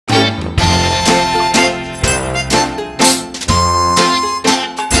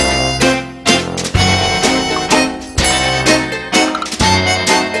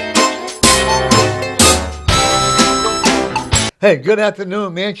Hey, good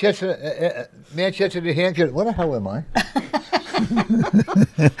afternoon, Manchester, Manchester, New Hampshire. What the hell am I?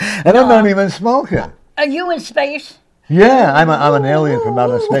 And I'm not even smoking. Are you in space? Yeah, I'm an alien from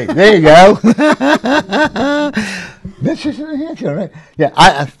outer space. There you go. Manchester, New Hampshire, right?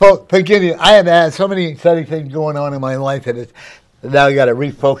 Yeah, forgive you. I have had so many exciting things going on in my life that now I got to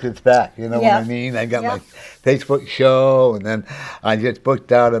refocus back. You know what I mean? I got my Facebook show, and then I just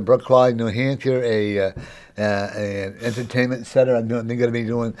booked out in Brookline, New Hampshire, an entertainment center. I'm going to be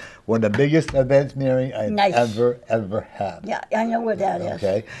doing one of the biggest events, Mary, I've ever had. Yeah, I know where that is.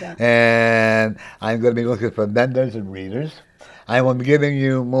 Okay, yeah. And I'm going to be looking for vendors and readers. I will be giving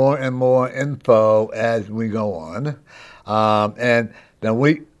you more and more info as we go on. And the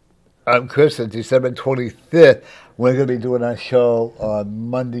week on Christmas, December 25th, we're going to be doing our show on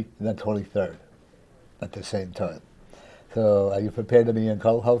Monday, the 23rd, at the same time. So, are you prepared to be a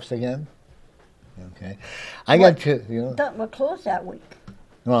co-host again? Okay. I got to, We're closed that week.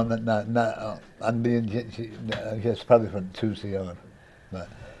 Well, not I'm being, I guess, probably from Tuesday on. But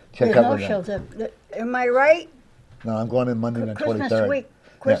check out no shows. Am I right? No, I'm going in Monday the 23rd.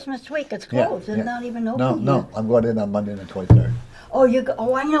 Christmas week, it's closed. It's not even open No, I'm going in on Monday the 23rd. Oh,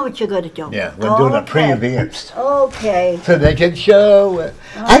 I know what you're going to do. Yeah, we're doing a pre-advance. Okay. So they can show.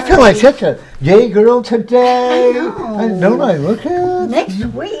 I feel like such a gay girl today. Don't I look at? Next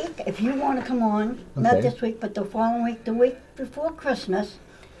week, if you want to come on, not this week, but the following week, the week before Christmas,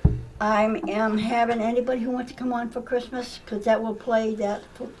 I am having anybody who wants to come on for Christmas, because that will play that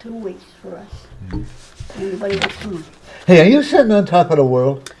for 2 weeks for us. Anybody wants to come on. Hey, are you sitting on top of the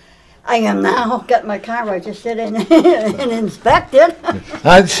world? I am now. Got my car registered and inspected.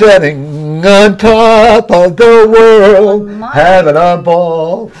 I'm sitting on top of the world, having a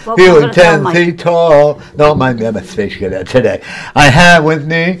ball, feeling 10 feet tall. Don't mind me, I'm a space cadet today. I have with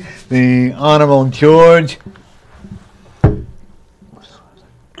me the Honorable George.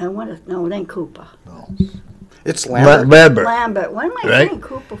 No, it ain't Cooper. No. It's Lambert. Lambert. What am I saying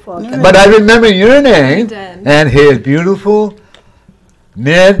Cooper for? But I remember your name and his beautiful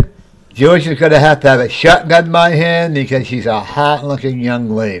mid. George is going to have a shotgun in my hand because she's a hot-looking young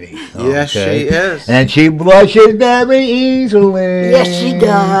lady. Yes, she is. And she blushes very easily. Yes, she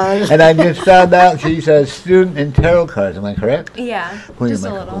does. And I just found out she's a student in tarot cards. Am I correct? Yeah, Please just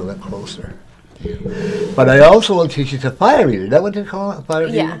a make little. A little bit closer. But I also will teach you to fire reader. Is that what they call it? Fire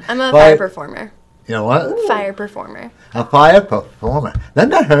reader? Yeah, I'm a fire performer. You know what? Fire performer. A fire performer.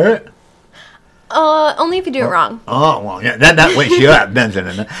 Doesn't that hurt? Only if you do it wrong. Oh, well, yeah, that wakes you up, doesn't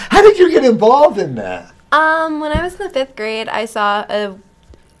it? How did you get involved in that? When I was in the 5th grade, I saw a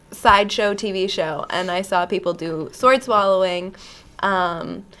sideshow TV show, and I saw people do sword swallowing,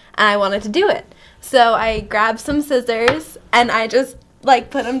 and I wanted to do it. So I grabbed some scissors, and I just,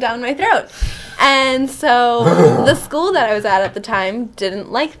 put them down my throat. And so the school that I was at the time didn't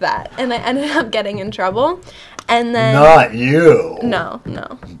like that, and I ended up getting in trouble. And then... Not you. No.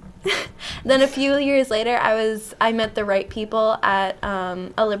 Then a few years later, I met the right people at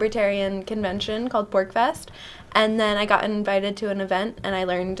a libertarian convention called Pork Fest, and then I got invited to an event, and I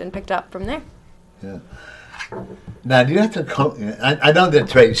learned and picked up from there. Yeah. Now, do you have to? I know they're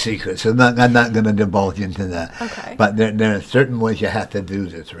trade secrets, so I'm not going to divulge into that. Okay. But there are certain ways you have to do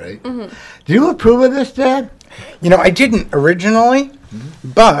this, right? Mm-hmm. Do you approve of this, Dad? I didn't originally,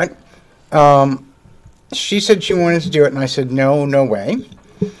 but she said she wanted to do it, and I said, no way.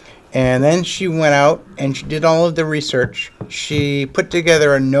 And then she went out and she did all of the research. She put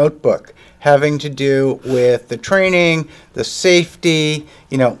together a notebook having to do with the training, the safety,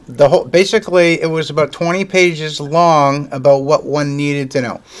 the whole. Basically, it was about 20 pages long about what one needed to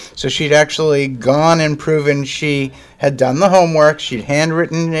know. So she'd actually gone and proven she had done the homework. She'd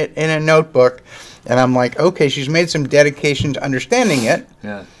handwritten it in a notebook, and I'm like, okay, she's made some dedication to understanding it.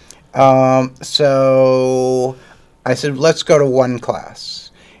 Yeah. So I said, let's go to one class.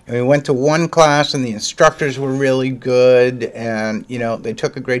 And we went to one class, and the instructors were really good, and, they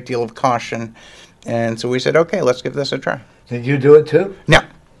took a great deal of caution. And so we said, okay, let's give this a try. Did you do it too? No.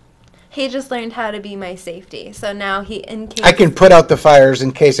 He just learned how to be my safety. So now I can put out the fires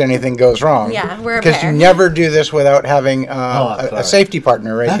in case anything goes wrong. Yeah, we're a Because pair. you never do this without having a safety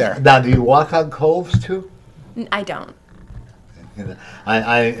partner there. Now, do you walk on coals too? I don't.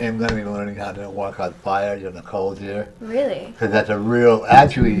 I am going to be learning how to walk on fire in the cold here. Really? Because that's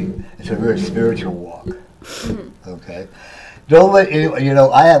it's a very spiritual walk. Mm-hmm. Okay? Don't let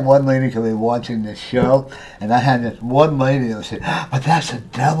I had one lady come in watching this show, and I had this one lady that said, but that's the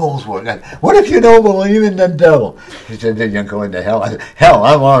devil's work. What if you don't believe in the devil? She said, then you're going to hell. I said, hell,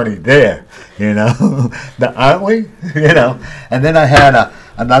 I'm already there, Aren't we? And then I had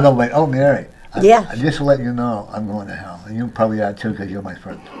another lady, Mary, Yeah. Just to let you know, I'm going to hell. And you probably are too, because you're my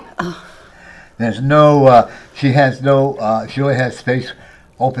friend. There's no, she only has space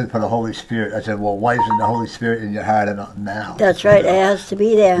open for the Holy Spirit. I said, well, why isn't the Holy Spirit in your heart and not now? That's right. It has to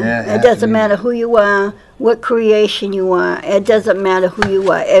be there. Yeah, it has It to doesn't be matter there. who you are, what creation you are. It doesn't matter who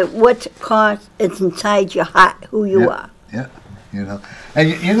you are. What cause is inside your heart, who you are. Yeah, you know. And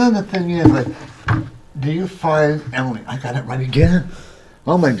you know the thing is, like, do you find, Emily, I got it right again.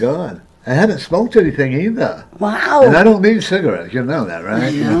 Oh my God. I haven't smoked anything either. Wow. And I don't mean cigarettes, you know that,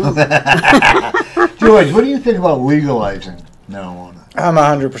 right? George, what do you think about legalizing marijuana? I'm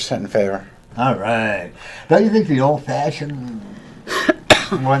 100% in favor. All right. Don't you think the old-fashioned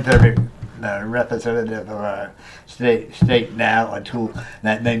one to be representative of our state now until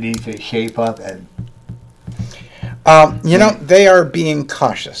that they need to shape up and You know, they are being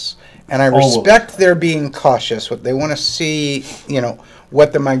cautious. And I All of respect their being cautious. What they want to see, you know,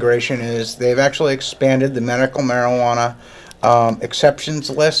 what the migration is. They've actually expanded the medical marijuana exceptions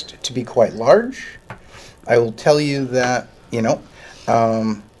list to be quite large. I will tell you that, you know,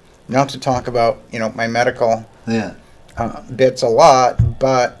 not to talk about, you know, my medical yeah. bits a lot,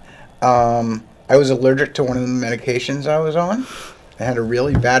 but I was allergic to one of the medications I was on. I had a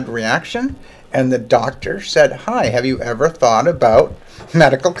really bad reaction, and the doctor said, "Hi, have you ever thought about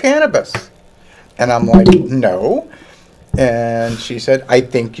medical cannabis?" And I'm like, "No." And she said, "I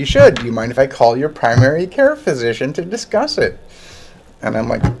think you should. Do you mind if I call your primary care physician to discuss it?" And I'm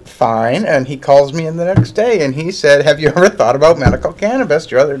like, "Fine." And he calls me in the next day, and he said, "Have you ever thought about medical cannabis?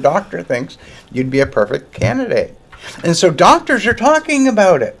 Your other doctor thinks you'd be a perfect candidate." And so doctors are talking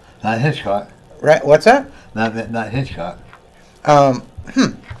about it. Not Hitchcock. Right? What's that? Not Hitchcock.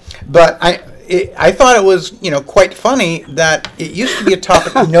 But I thought it was, you know, quite funny that it used to be a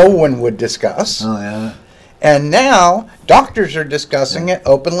topic no one would discuss. Oh, yeah. And now doctors are discussing it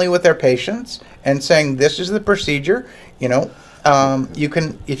openly with their patients and saying, this is the procedure. You know, you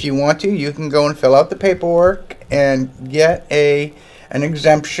can, if you want to, you can go and fill out the paperwork and get an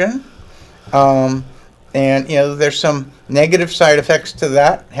exemption. And, you know, there's some negative side effects to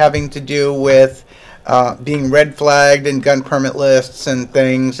that, having to do with being red flagged and gun permit lists and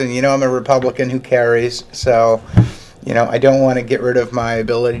things. And, you know, I'm a Republican who carries, so, you know, I don't want to get rid of my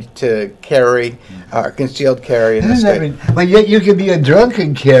ability to carry, concealed carry in the state. But yet you can be a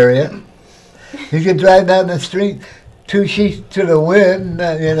drunken carrier. You can drive down the street, 2 sheets to the wind,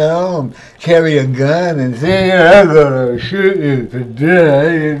 you know, and carry a gun and say, "I'm gonna shoot you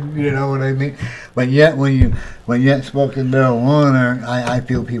today," and you know what I mean. But yet, when you're smoking marijuana, I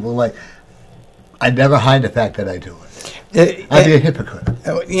feel people like, I never hide the fact that I do it. I'd be a hypocrite.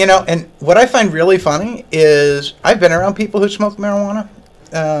 You know, and what I find really funny is I've been around people who smoke marijuana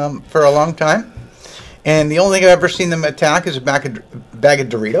for a long time, and the only thing I've ever seen them attack is a bag of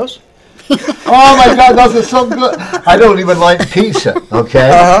Doritos. Oh my God, those are so good. I don't even like pizza,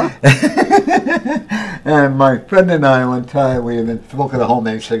 okay? And my friend and I, one time, we had been smoking a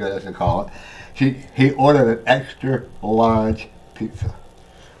homemade cigarette, as they call it. He ordered an extra large pizza.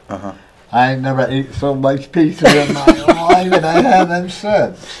 I never ate so much pizza in my life, and I haven't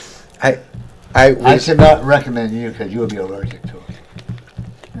since. I should not recommend you because you would be allergic to it.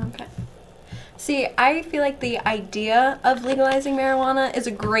 Okay. See, I feel like the idea of legalizing marijuana is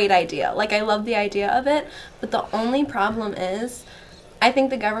a great idea. Like, I love the idea of it, but the only problem is I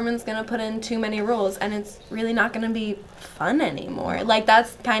think the government's going to put in too many rules, and it's really not going to be fun anymore. Like,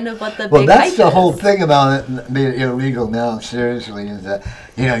 that's kind of what the Well, big that's hype the is. whole thing about it being illegal now, seriously, is that,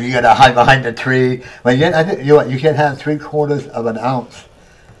 you know, you got to hide behind a tree. But yet, I think, you know what, you can have 3/4 of an ounce.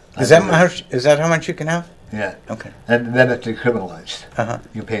 Is that how much you can have? Yeah. Okay. And then it's decriminalized. Uh-huh.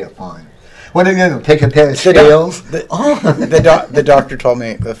 You pay a fine. What are you going to take a pair of The scales? the doctor told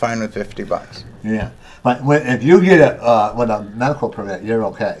me the fine was $50. Yeah. But if you get with a medical permit, you're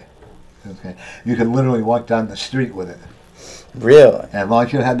okay. Okay. You can literally walk down the street with it. Really? As long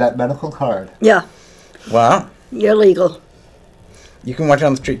as you have that medical card. Yeah, Wow. you're legal. You can watch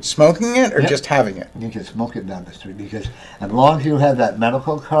on the street smoking it or Yep. just having it? You can smoke it down the street because as long as you have that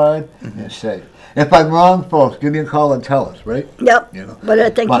medical card, you're safe. If I'm wrong, folks, give me a call and tell us, right? Yep, You know. but I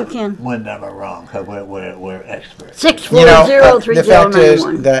think you But can. we're never wrong because we're experts. You know, the fact is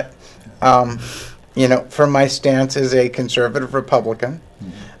 640-3091. that, you know, from my stance as a conservative Republican,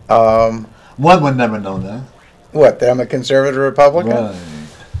 One would never know that. what, that I'm a conservative Republican? Right.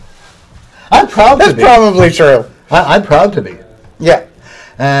 I'm proud to That's be. probably true. I'm proud to be. Yeah.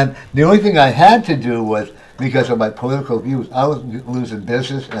 And the only thing I had to do was, because of my political views, I was losing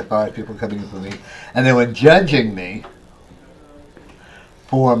business as far as people coming in for me, and they were judging me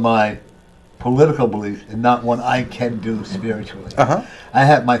for my political beliefs and not what I can do spiritually. Uh-huh. I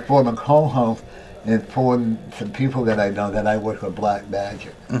have my former co-host and some people that I know that I work with black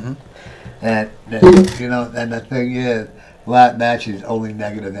magic. Mm-hmm. And and the thing is, black magic is only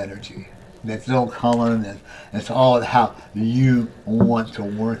negative energy. There's no color, it's all how you want to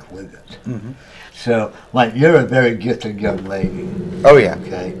work with it. Mm-hmm. So, like, you're a very gifted young lady. Oh, yeah.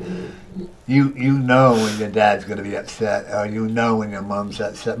 Okay? You know when your dad's going to be upset, or you know when your mom's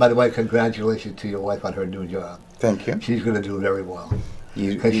upset. By the way, congratulations to your wife on her new job. Thank you. She's going to do very well.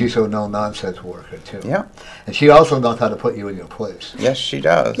 Because she's a no-nonsense worker, too. Yeah. And she also knows how to put you in your place. Yes, she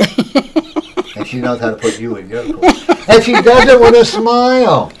does. And she knows how to put you in your place. And she does it with a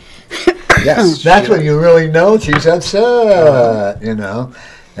smile. Yes. That's when you really know she's upset, you know.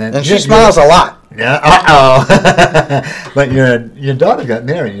 And she smiles a lot. Yeah, uh-oh. But your daughter got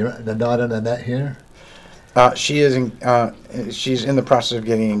married. The daughter that met here? She's in the process of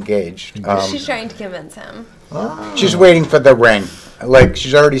getting engaged. She's trying to convince him. Oh. She's waiting for the ring. Like,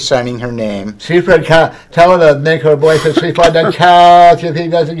 she's already signing her name. Tell her to make her boyfriend sleep on the couch if he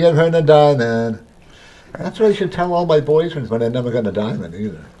doesn't give her the diamond. That's what I should tell all my boyfriends when they're never got a diamond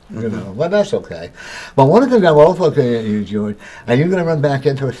either. You know, but that's okay. But one of the things I'm also looking at you, George, are you going to run back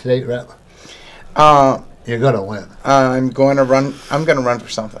into a state rep? You're going to win. I'm going to run for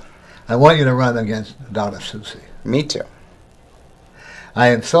something. I want you to run against Donna Susie. Me too. I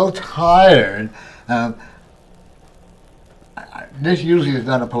am so tired. This usually is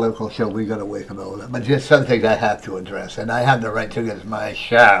not a political show. We got away from all that. But just some things I have to address. And I have the right to. It's my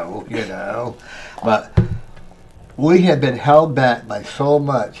show, you know. But we have been held back by so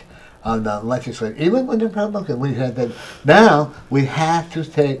much on the legislature. Even with the Republicans, we have been. Now, we have to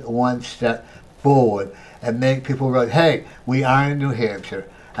take one step forward and make people realize, hey, we are in New Hampshire,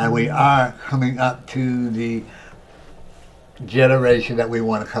 and we are coming up to the generation that we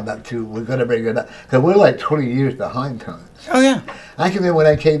want to come up to. We're going to bring it up. Because we're like 20 years behind times. Oh, yeah. I can remember when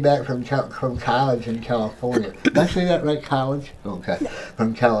I came back from college in California. Did I say that right, college? Okay.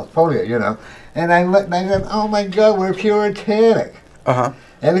 From California, you know. And I looked and I said, oh my God, we're puritanic. Uh-huh.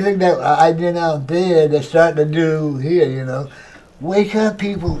 Everything that I did out there, they're starting to do here, you know. Wake up,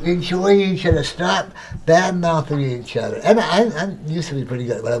 people. Enjoy each other. Stop bad-mouthing each other. And I used to be pretty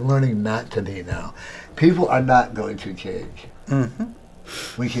good, but I'm learning not to be now. People are not going to change.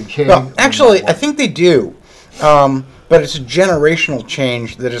 Mm-hmm. We can change. Well, actually, I think they do. But it's a generational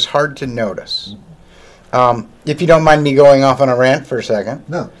change that is hard to notice. If you don't mind me going off on a rant for a second.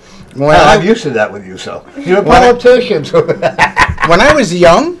 No. I'm used to that with you, so. You're a politician. When I was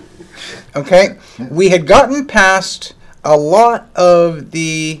young, okay, we had gotten past a lot of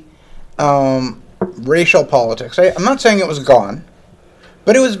the racial politics. I'm not saying it was gone,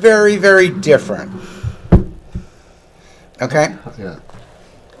 but it was very, very different. Okay? Yeah.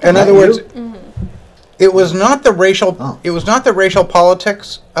 In other words, it was not the racial. It was not the racial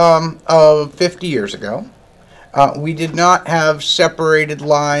politics of 50 years ago. We did not have separated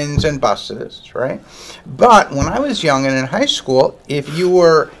lines and buses, right? But when I was young and in high school, if you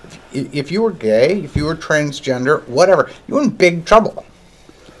were gay, if you were transgender, whatever, you were in big trouble,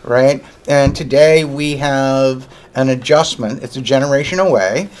 right? And today we have an adjustment. It's a generation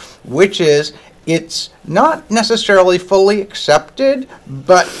away, which is it's not necessarily fully accepted,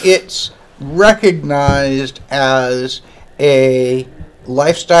 but it's recognized as a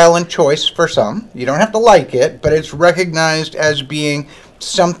lifestyle and choice for some. You don't have to like it, but it's recognized as being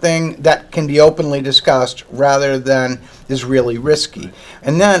something that can be openly discussed rather than is really risky.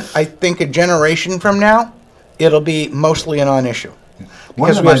 And then I think a generation from now, it'll be mostly a non-issue.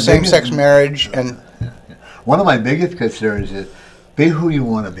 Because we have same-sex marriage and... One of my biggest concerns is be who you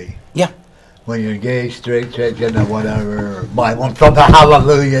want to be. Yeah. When you're gay, straight, transgender, whatever, or Bible from the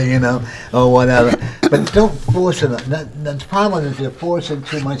hallelujah, you know, or whatever. But don't force it. The problem is you're forcing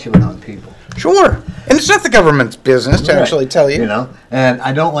too much of it on people. Sure. And it's not the government's business to actually tell you. You know, and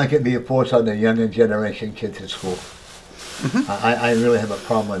I don't like it being forced on the younger generation kids at school. Mm-hmm. I really have a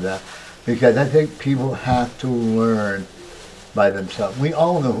problem with that because I think people have to learn by themselves. We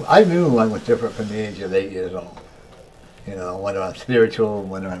all know. I knew I was different from the age of 8 years old. You know, whether I'm spiritual,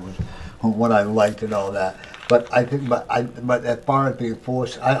 whether I was what I liked and all that. But I think, but as far as being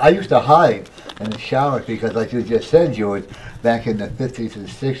forced, I used to hide in the showers because, like you just said, George, back in the 50s and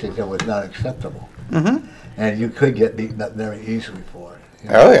 60s, it was not acceptable. Mm-hmm. And you could get beaten up very easily for it. You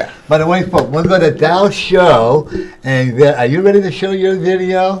know? Oh, yeah. By the way, folks, we're going to now show, and are you ready to show your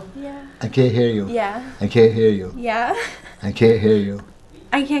video? Yeah. I can't hear you. Yeah. I can't hear you. Yeah. I can't hear you.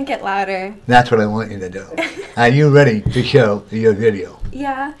 I can't get louder. That's what I want you to do. Are you ready to show your video?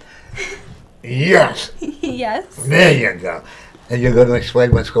 Yeah. Yes. Yes. There you go. And you're going to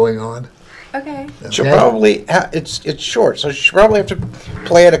explain what's going on? Okay. She'll probably, it's short, so she'll probably have to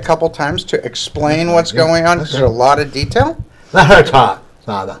play it a couple times to explain what's going on, because there's a lot of detail. Let her talk,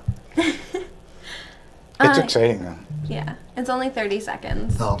 Father. It's exciting, though. Yeah. It's only 30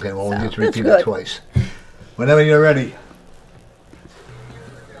 seconds. Oh, okay, well, we'll So. just repeat good. it twice. Whenever you're ready.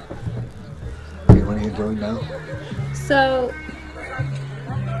 Okay, what are you doing now? So,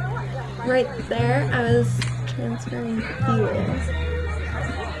 right there, I was transferring fuel.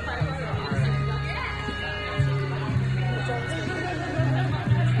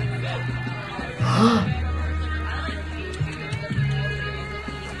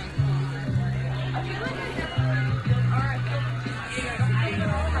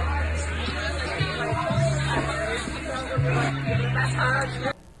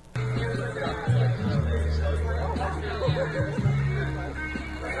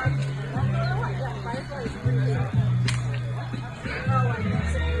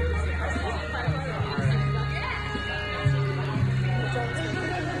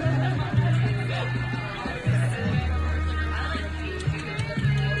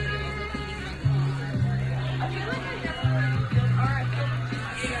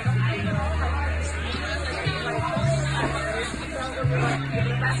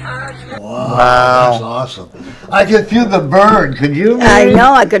 Wow, that's awesome. I can feel the burn. Could you? I Mary?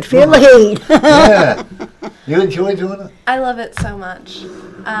 know, I could feel the heat. Yeah. You enjoy doing it? I love it so much.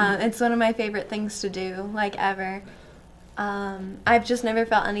 It's one of my favorite things to do, like ever. I've just never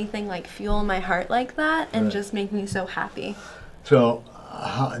felt anything like fuel my heart like that and Right. just make me so happy. So,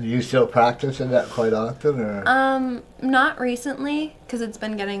 do you still practice in that quite often, or? Not recently, because it's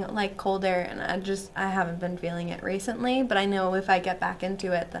been getting like colder and I haven't been feeling it recently, but I know if I get back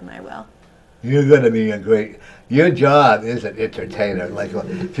into it, then I will. You're going to be a great. Your job is an entertainer. Like,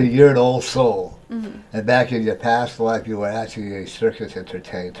 so you're an old soul, and back in your past life, you were actually a circus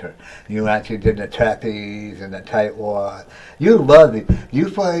entertainer. You actually did the trapeze and the tightrope. You love it. You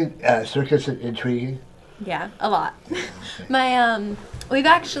find circus intriguing. Yeah, a lot. My we've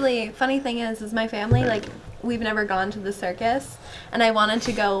actually, funny thing is my family, like, we've never gone to the circus, and I wanted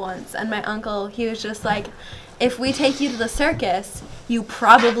to go once, and my uncle, he was just like, if we take you to the circus, you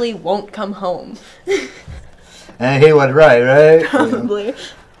probably won't come home. And he was right? Probably.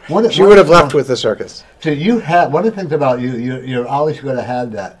 She would have left with the circus. So you have one of the things about you. You're always going to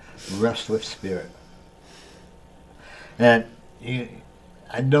have that restless spirit, and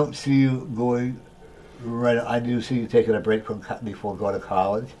I don't see you going. Right, I do see you taking a break from before going to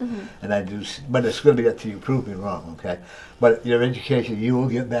college, and I do. But it's going to be up to you. Prove me wrong, okay? But your education, you will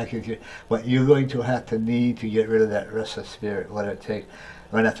get back into. But you're going to have to need to get rid of that restless spirit. Whether it takes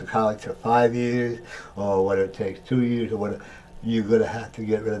right after college for 5 years, or whether it takes 2 years, or whatever, you're going to have to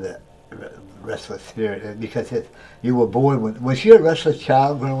get rid of that restless spirit. And because you were born with. Was you a restless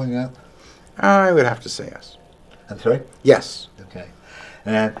child growing up? I would have to say yes. I'm sorry. Yes. Okay,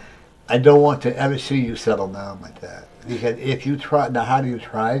 and I don't want to ever see you settle down like that. Because if you try, the harder you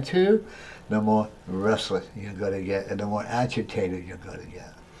try to, the more restless you're going to get, and the more agitated you're going to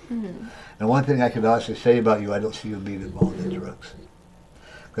get. And one thing I could also say about you, I don't see you being involved in drugs.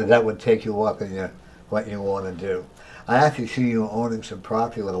 Because that would take you up in what you want to do. I actually see you owning some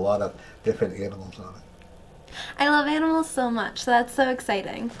property with a lot of different animals on it. I love animals so much, so that's so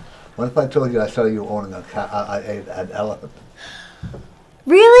exciting. What if I told you I saw you owning an elephant?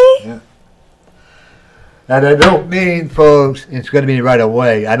 Really? Yeah. And I don't mean, folks, it's going to be right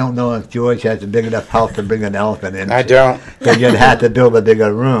away. I don't know if George has a big enough house to bring an elephant in. I don't. Because you'd have to build a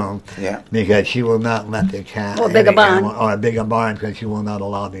bigger room. Yeah. Because she will not let the cat. Or a bigger barn. Or a bigger barn, because she will not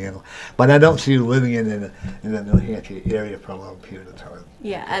allow the animal. But I don't see you living in the New Hampshire area for a long period of time.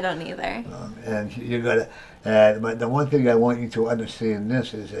 Yeah, I don't either. And you're going to. But the one thing I want you to understand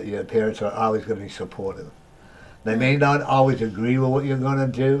this is that your parents are always going to be supportive. They may not always agree with what you're going to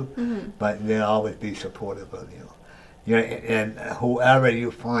do, but they'll always be supportive of you. And whoever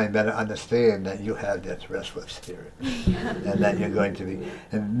you find better understand that you have this restless spirit, and that you're going to be,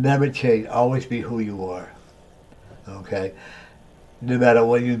 and never change. Always be who you are. Okay. No matter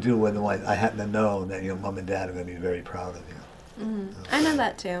what you do, I happen to know that your mom and dad are going to be very proud of you. I know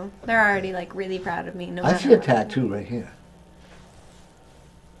that too. They're already like really proud of me. No I matter see a what. tattoo right here.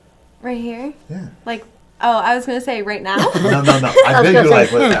 Right here? Yeah. Like, oh, I was gonna say right now. No.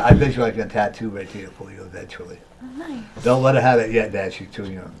 I visualize a tattoo right here for you eventually. Oh, nice. Don't let her have it yet, Dad. She's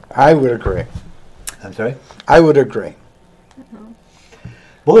too young. I would agree. I'm sorry? I would agree.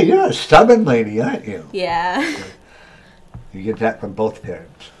 Boy, you're a stubborn lady, aren't you? Yeah. You get that from both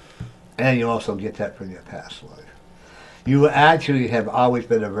parents. And you also get that from your past life. You actually have always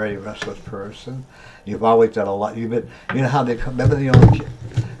been a very restless person. You've always done a lot. You've been, you know how they come, remember the old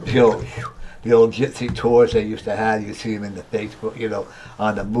show, the old gypsy tours they used to have. You see them in the Facebook,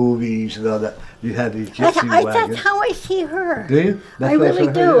 on the movies, that you had these gypsy wagons. That's how I see her. Do you? I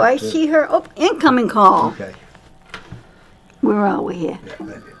really do. I see her. Oh, incoming call. Okay. Where are we here? Yeah,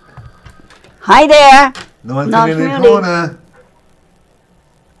 maybe. Hi there. North North Community Community. Corner.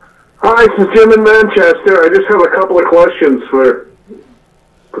 Hi, this is Jim in Manchester. I just have a couple of questions for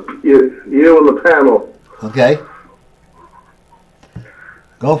you and the panel. Okay.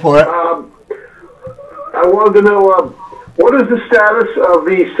 Go for it. I wanted to know what is the status of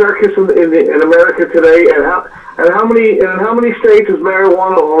the circus in America today, and how many states is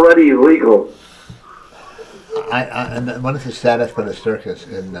marijuana already legal? And what is the status for the circus?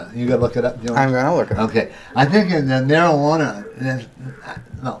 You gotta look it up, Joe? I'm going to look at it. Okay. I think in the marijuana, there's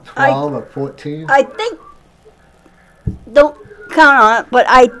 12 or 14. I think, don't count on it, but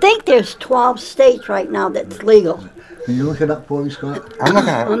I think there's 12 states right now that's legal. Can you look it up for me, Scott? I'm looking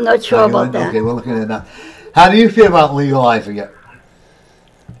at it. I'm not sure about that. Okay, we're looking at it now. How do you feel about legalizing it?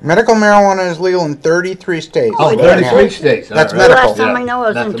 Medical marijuana is legal in 33 states. Oh, it 33 is. states. That's All right. The medical. last time I Yeah, know it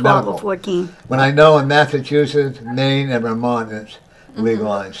was that's in the 12 or medical. 14. When I know in Massachusetts, Maine, and Vermont it's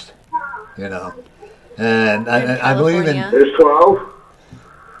legalized, And I believe in... California. There's 12.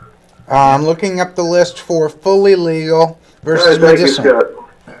 I'm looking up the list for fully legal versus Thank you, medicinal.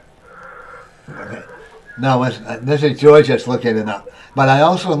 Scott. No, this is George that's looking it up. But I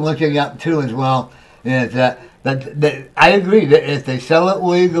also am looking up, too, as well, is that I agree that if they sell it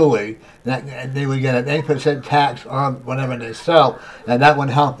legally, that they would get an 8% tax on whatever they sell, and that would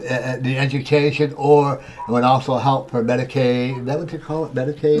help the education, or it would also help for Medicaid. Is that what you call it,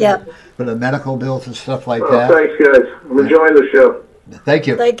 Medicaid? Yep. For the medical bills and stuff like Oh, that. thanks, guys. I'm enjoying the show. Thank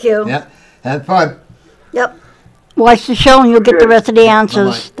you. Thank you. Yeah, have fun. Yep. Watch the show and you'll get the rest of the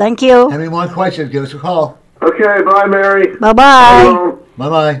answers. Bye-bye. Thank you. Any more questions, give us a call. Okay, bye, Mary. Bye-bye.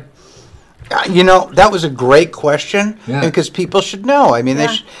 Bye-bye. That was a great question, Yeah. because people should know. I mean,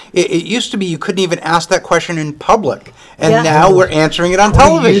 Yeah. it used to be you couldn't even ask that question in public, and Yeah. now we're answering it on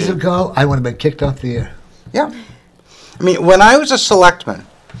 20 years television. ago, I would have been kicked off the air. Yeah. I mean, when I was a selectman,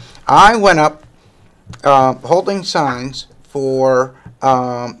 I went up holding signs for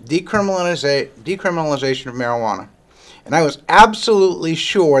decriminalization of marijuana. And I was absolutely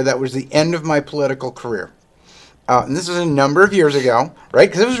sure that was the end of my political career. And this is a number of years ago, right?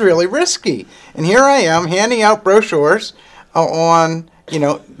 Because it was really risky. And here I am handing out brochures on,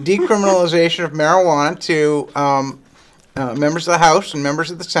 decriminalization of marijuana to members of the House and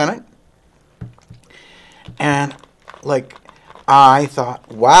members of the Senate. And, I thought,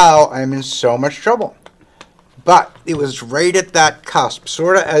 wow, I'm in so much trouble. But it was right at that cusp,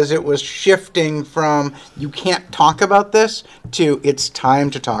 sort of as it was shifting from you can't talk about this to it's time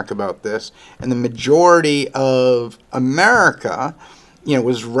to talk about this. And the majority of America,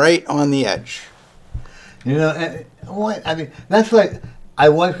 was right on the edge. That's like, I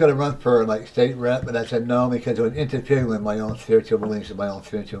was going to run for state rep, but I said no because it would interfere with my own spiritual beliefs and my own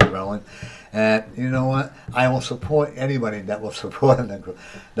spiritual growing. And you know what? I will support anybody that will support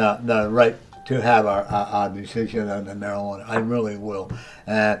the right to have our decision on the marijuana. I really will.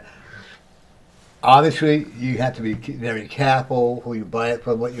 And obviously, you have to be very careful who you buy it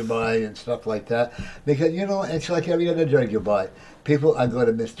from, what you buy, and stuff like that. Because, it's like every other drug you buy. People are going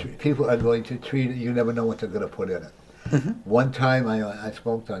to mistreat. People are going to treat it. You never know what they're going to put in it. Mm-hmm. One time, I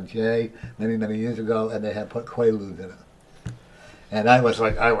smoked on Jay many, many years ago, and they had put Quaaludes in it. And I was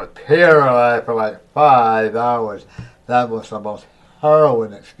paralyzed for 5 hours. That was the most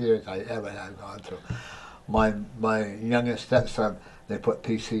harrowing experience I ever had gone through. My youngest stepson, they put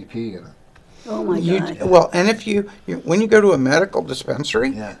PCP in it. Oh my God. Well, and if when you go to a medical dispensary,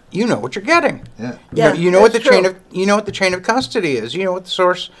 Yeah. you know what you're getting. Yeah. Yeah, You know what the that's chain true. of what the chain of custody is. You know what the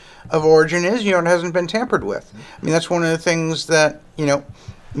source of origin is. You know it hasn't been tampered with. I mean, that's one of the things that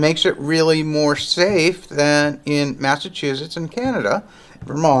makes it really more safe than in Massachusetts and Canada,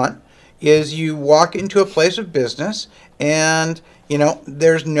 Vermont, is you walk into a place of business and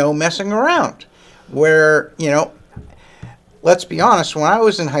there's no messing around. Where let's be honest, when I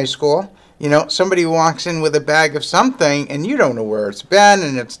was in high school, somebody walks in with a bag of something and you don't know where it's been,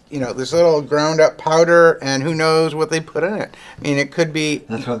 and it's, this little ground up powder, and who knows what they put in it. I mean, it could be.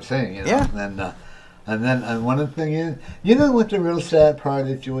 That's what I'm saying, Yeah. And then one of the things is, what the real sad part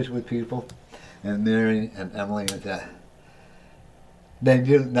is, Jewish with people, and Mary and Emily, is that they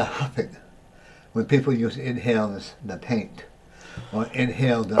do nothing. When people use inhale the paint, or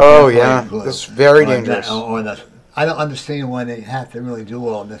inhale the Oh, white yeah. glue, That's very or dangerous. I don't understand why they have to really do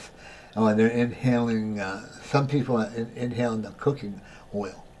all this. Or they're inhaling, some people are inhaling the cooking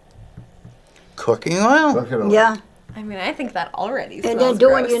oil. Cooking oil. Cooking oil. Yeah. I mean, I think that already smells And they're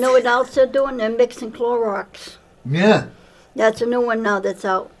doing, gross. you know what else they're doing? They're mixing Clorox. Yeah. That's a new one now that's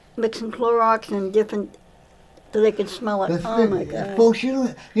out. Mixing Clorox and different, so they can smell it. That's Oh the- my God. Folks, you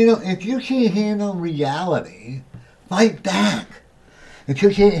know, if you can't handle reality, fight back. If you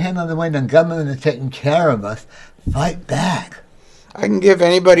can't handle the way the government is taking care of us, fight back. I can give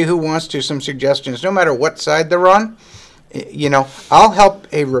anybody who wants to some suggestions, no matter what side they're on. You know, I'll help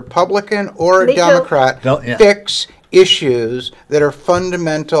a Republican or a Me too. Democrat Yeah. fix issues that are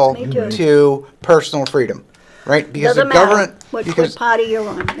fundamental Me too. to personal freedom, right? Because Doesn't the matter government, what because party you're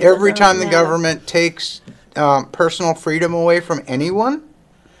on. It every doesn't time the matter. government takes personal freedom away from anyone,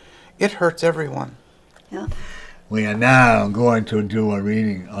 it hurts everyone. We are now going to do a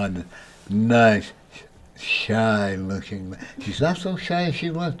reading on the nice, shy-looking. She's not so shy as she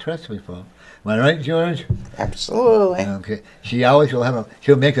was, trust me, folks. Am I right, George? Absolutely. Okay. She always will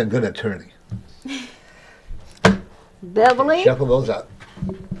she'll make a good attorney. Beverly Shuffle those up.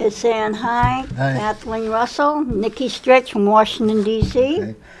 is saying hi. Hi. Kathleen Russell, Nikki Stretch from Washington, D.C.,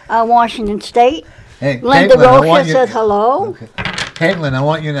 Okay. Washington State. Hey, Linda Caitlin, I want Rocha you- said hello. Okay. Caitlin, I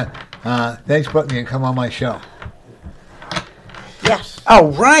want you to Facebook me and come on my show. Yes.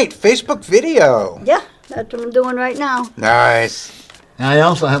 Oh, right. Facebook video. Yeah, that's what I'm doing right now. Nice. And I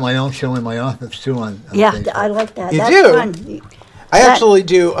also have my own show in my office, too, on Yeah, Facebook. I like that. You That's do? fun. I That- actually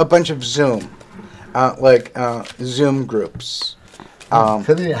do a bunch of Zoom, Zoom groups.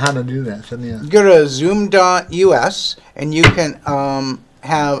 Send me how to do that. Send me You go to zoom.us and you can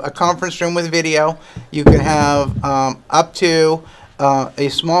have a conference room with video. You can have up to a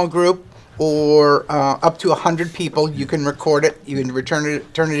small group or up to 100 people. You can record it. You can turn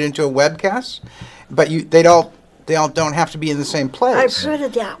it into a webcast. But they all don't have to be in the same I've place. heard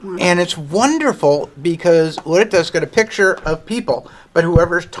of that one. And it's wonderful because what it does, get a picture of people, but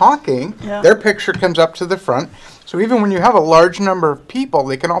whoever's talking, Yeah. their picture comes up to the front. So even when you have a large number of people,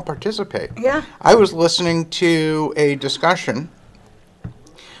 they can all participate. Yeah. I was listening to a discussion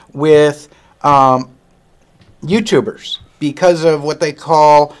with YouTubers because of what they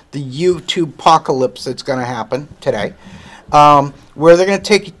call the YouTube apocalypse that's going to happen today, where they're going to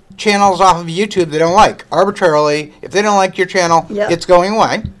take channels off of YouTube they don't like arbitrarily. If they don't like your channel, Yeah. it's going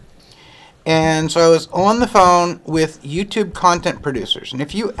away. And so I was on the phone with YouTube content producers, and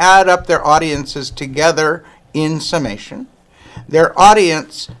if you add up their audiences together in summation, their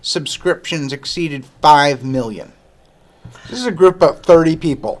audience subscriptions exceeded 5 million. This is a group of 30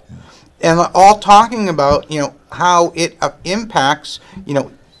 people, and they're all talking about how it impacts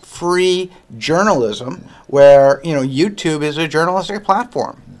free journalism, where YouTube is a journalistic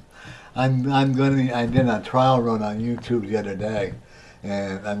platform. I did a trial run on YouTube the other day,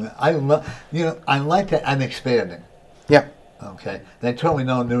 and I like that I'm expanding. Yeah. Okay, they told me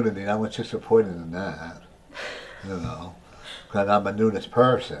no nudity. I was disappointed in that. Because I'm a nudist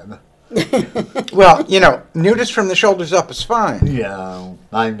person. Well, nudist from the shoulders up is fine. Yeah,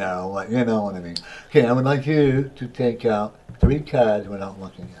 I know. You know what I mean. Okay, I would like you to take out 3 cards without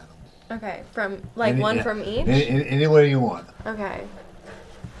looking at them. Okay, from one from each. Anywhere you want. Okay.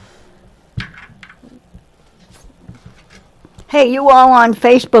 Hey, you all on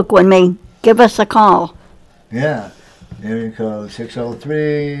Facebook with me. Give us a call. Yeah. Area code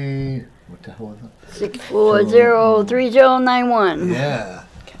 603. What the hell is it? 640-3091. Yeah.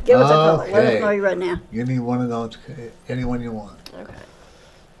 Give us a call. Let Okay. us know you're right now. Give me one of those. Anyone you want. Okay.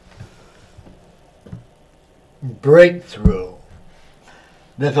 Breakthrough.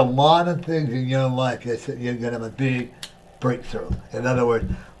 There's a lot of things in your life that you're going to have a big breakthrough. In other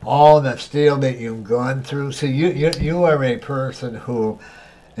words, all the stalemate you've gone through. See, you are a person who,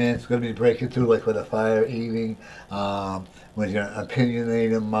 and it's going to be breaking through like with a fire eating, with your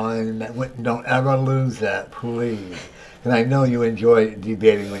opinionated mind. Don't ever lose that, please. And I know you enjoy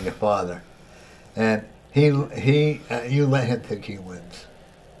debating with your father. And you let him think he wins.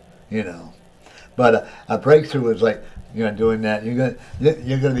 But a breakthrough is like, doing that. You're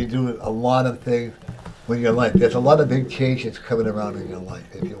gonna be doing a lot of things with your life. There's a lot of big changes coming around in your life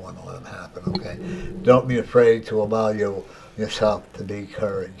if you want to let them happen. Okay, don't be afraid to allow yourself to be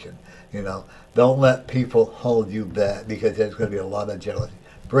courage, and don't let people hold you back, because there's going to be a lot of jealousy.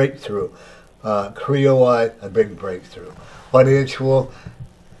 Breakthrough, career-wise, a big breakthrough. Financial.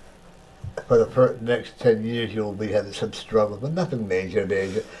 For the next 10 years, you'll be having some struggles, but nothing major.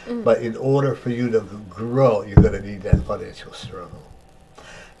 But in order for you to grow, you're going to need that financial struggle.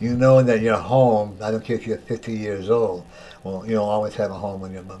 That your home, I don't care if you're 50 years old, well, you'll always have a home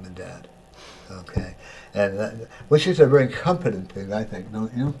with your mom and dad. Okay? And which is a very comforting thing, I think,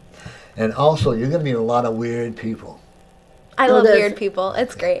 don't you? And also, you're going to meet a lot of weird people. I Oh, love there's- weird people.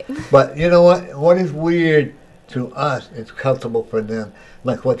 It's great. But you know what? What is weird to us, it's comfortable for them.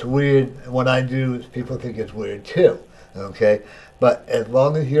 Like what's weird, what I do, is people think it's weird too. Okay, but as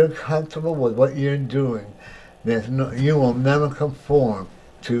long as you're comfortable with what you're doing, you will never conform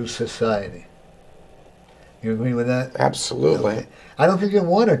to society. You agree with that? Absolutely. Okay. I don't think you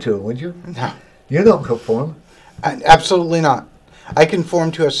want her to, would you? No. You don't conform. Absolutely not. I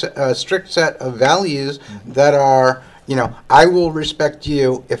conform to a strict set of values that are, I will respect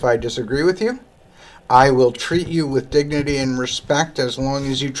you if I disagree with you. I will treat you with dignity and respect as long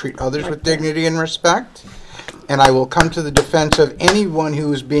as you treat others with dignity and respect. And I will come to the defense of anyone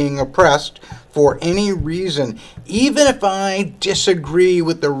who is being oppressed for any reason, even if I disagree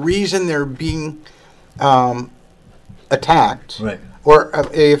with the reason they're being attacked. Right. Or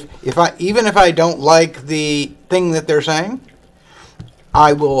even if I don't like the thing that they're saying,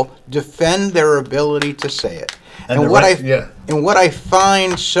 I will defend their ability to say it. And what I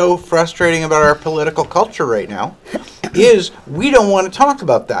find so frustrating about our political culture right now is we don't want to talk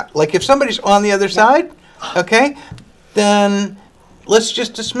about that. Like if somebody's on the other side, okay, then let's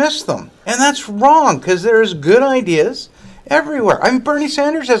just dismiss them. And that's wrong because there's good ideas everywhere. I mean, Bernie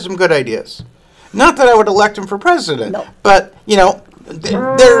Sanders has some good ideas. Not that I would elect him for president, but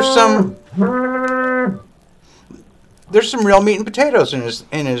there's some real meat and potatoes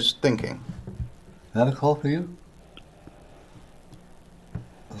in his thinking. That a call for you?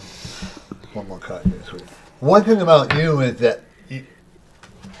 One more card this week. One thing about you is that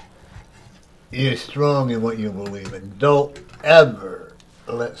you're strong in what you believe in. Don't ever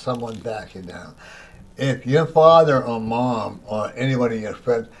let someone back you down. If your father or mom or anybody in your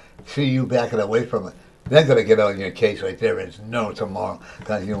friends see you backing away from it, they're going to get on your case like there is no tomorrow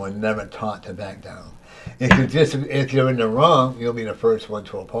because you were never taught to back down. If you're in the wrong, you'll be the first one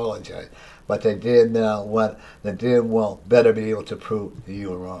to apologize. But they did better be able to prove that you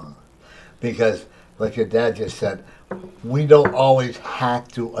were wrong. Because, like your dad just said, we don't always have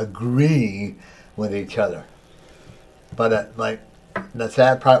to agree with each other. But the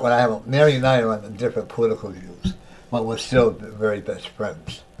sad part, Mary and I are on different political views, but we're still very best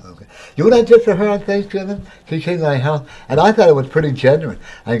friends. Okay. You know what I did for her on Thanksgiving? She came to my house, and I thought it was pretty genuine.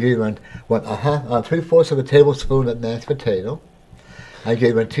 I gave her 3/4 of a tablespoon of mashed potato. I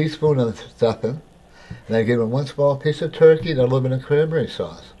gave her a teaspoon of stuffing, and I gave her 1 small piece of turkey and a little bit of cranberry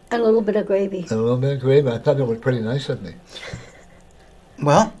sauce. And a little bit of gravy. And a little bit of gravy. I thought it was pretty nice of me.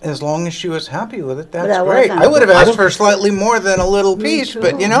 Well, as long as she was happy with it, that's But I great. wasn't. I would have asked for slightly more than a little piece, too.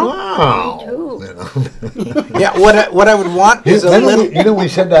 but Wow. Me too. You know. yeah, what I would want is a little. We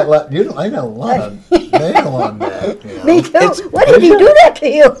said that. I got a lot of mail on that. You know. Me too. What did he do that to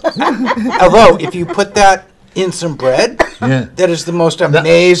you? Although, if you put that in some bread, that is the most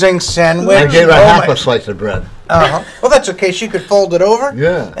amazing sandwich. I gave her half a slice of bread. Well, that's okay. She could fold it over.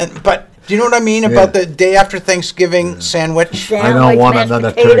 Yeah. But do you know what I mean about the day after Thanksgiving sandwich? I don't want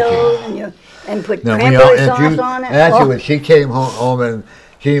another turkey. And put cranberry sauce on it. Actually, when she came home and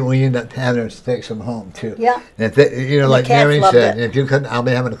we ended up having her take some home too. Yeah. And like cats Mary loved said, it. if you couldn't, I'll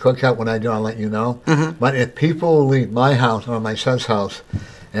be having a cookout. When I do, I'll let you know. Mm-hmm. But if people leave my house or my son's house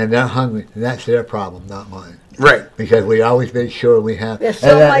and they're hungry, that's their problem, not mine. Right. Because we always make sure we have. There's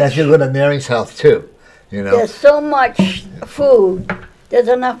so much. That should go to Mary's house too. You know. There's so much food. There's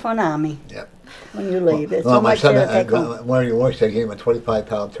enough for an army. Yep. When you leave, there's Well, so my much son, there to take home. where he works, they gave him a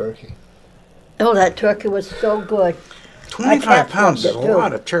 25-pound turkey. Oh, that turkey was so good. 25 pounds is a loved it, too.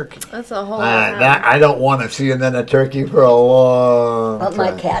 lot of turkey. That's a whole lot. I don't want to see another turkey for a long But time.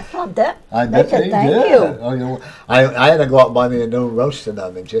 my cat loved it. I They bet said they thank did. you. Oh, I had to go out and buy me a new roasting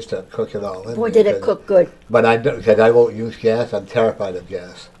oven just to cook it all in. Boy, did it cook good. But because I won't use gas. I'm terrified of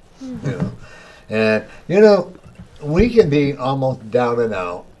gas. And we can be almost down and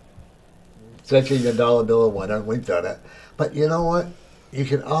out, especially the dollar bill of winter. We've done it. But you know what? You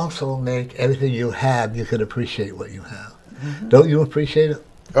can also make everything you have. You can appreciate what you have. Mm-hmm. Don't you appreciate it?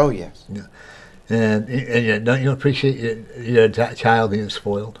 Oh, yes. Yeah. And don't you appreciate your child being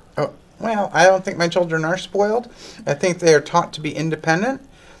spoiled? Oh, well, I don't think my children are spoiled. I think they are taught to be independent,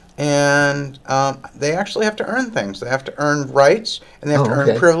 and they actually have to earn things. They have to earn rights, and they have to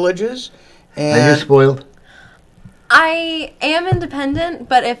earn privileges. And are you spoiled? I am independent,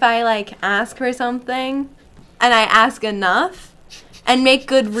 but if I ask for something, and I ask enough, and make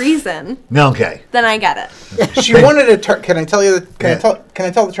good reason, Okay. then I get it. She wanted a turtle. Can I tell you? Can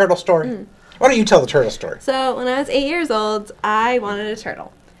I tell the turtle story? Mm. Why don't you tell the turtle story? So when I was 8 years old, I wanted a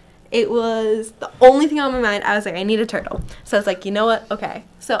turtle. It was the only thing on my mind. I was like, I need a turtle. So I was like, you know what? Okay.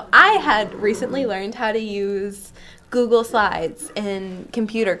 So I had recently learned how to use Google Slides in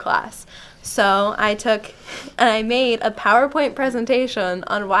computer class. So I took and I made a PowerPoint presentation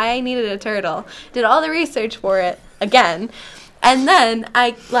on why I needed a turtle, did all the research for it again, and then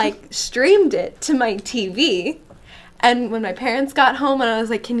I streamed it to my TV. And when my parents got home and I was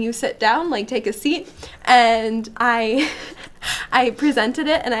like, can you sit down, take a seat? And I presented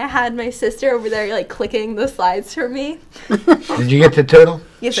it, and I had my sister over there clicking the slides for me. Did you get the turtle?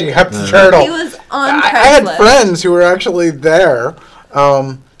 Yes, She got the turtle. He was on I had Craigslist. friends who were actually there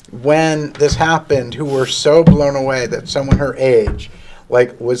when this happened who were so blown away that someone her age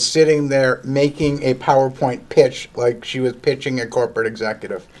was sitting there making a PowerPoint pitch like she was pitching a corporate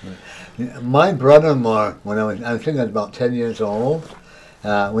executive. My brother-in-law, when I think I was about 10 years old,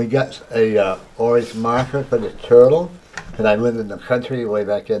 we got a orange marker for the turtle, because I lived in the country way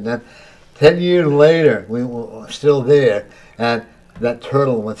back then. 10 years later, we were still there, and that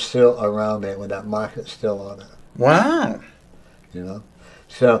turtle was still around there with that marker still on it. Wow.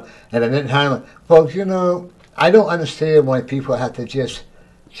 So, and I didn't have folks, I don't understand why people have to just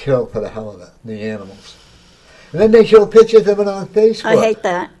kill for the hell of it, the animals. And then they show pictures of it on Facebook. I hate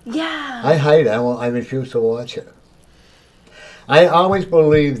that. Yeah. I hate it. I refuse to watch it. I always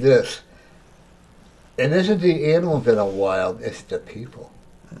believe this. It isn't the animals that are wild, it's the people.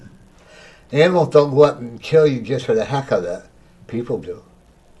 Animals don't go up and kill you just for the heck of it. People do.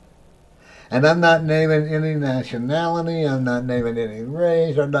 And I'm not naming any nationality, I'm not naming any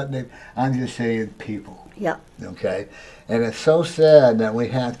race, I'm just saying people. Yeah. Okay? And it's so sad that we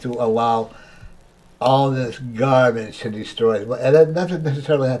have to allow all this garbage to destroy it. And it doesn't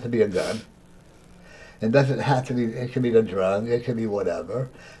necessarily have to be a gun. It doesn't have to be, it can be the drug, it can be whatever,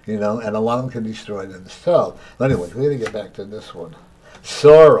 and a lot of them can destroy themselves. But anyway, we're going to get back to this one.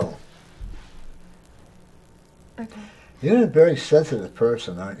 Sorrow. Okay. You're a very sensitive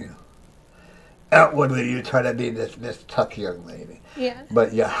person, aren't you? Outwardly, you try to be this tough young lady. Yeah.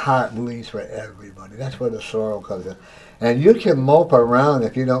 But your heart bleeds for everybody. That's where the sorrow comes in. And you can mope around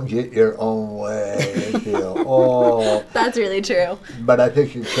if you don't get your own way. That's really true. But I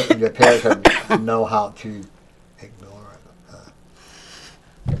think your parents know how to ignore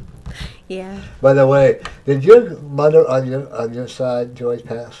it. Yeah. By the way, did your mother on your side, Joyce,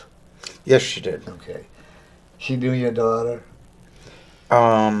 pass? Yes, she did. Okay. She knew your daughter?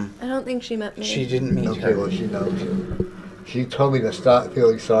 I don't think she met me. She didn't meet Okay, her. well, she knows you. She told me to stop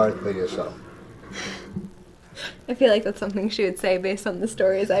feeling sorry for yourself. I feel like that's something she would say based on the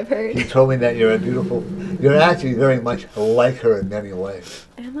stories I've heard. She told me that you're actually very much like her in many ways.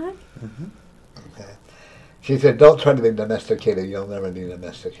 Am I? Mm-hmm. Okay. She said, don't try to be domesticated. You'll never be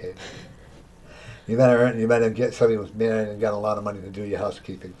domesticated. You better get somebody who's married and got a lot of money to do your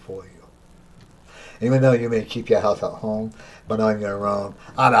housekeeping for you. Even though you may keep your house at home, but on your own,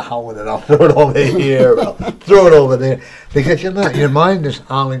 the hell with it, I'll throw it over here, I'll throw it over there. Because your mind is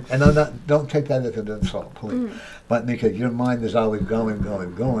always, and don't take that as an insult, please, but because your mind is always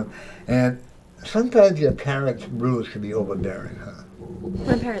going. And sometimes your parents' rules can be overbearing, huh?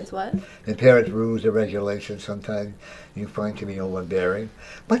 My parents what? And parents' rules and regulations sometimes you find can be overbearing.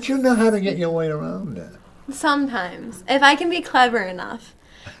 But you know how to get your way around that. Sometimes. If I can be clever enough.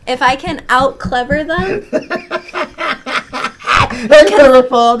 If I can out-clever them. They never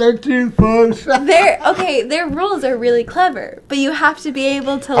fall, they're too close. Their rules are really clever. But you have to be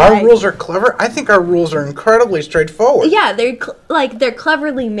able to Our rules are clever? I think our rules are incredibly straightforward. Yeah, they're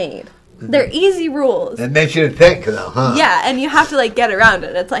cleverly made. They're easy rules. It makes you think, though, huh? Yeah, and you have to get around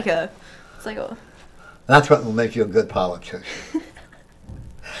it. It's like a That's what will make you a good politician.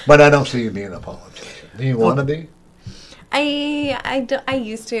 But I don't see you being a politician. Do you want to be? I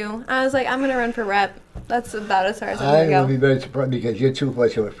used to. I was like, I'm gonna run for rep. That's about as far as I'm I gonna go. would be very surprised because you're too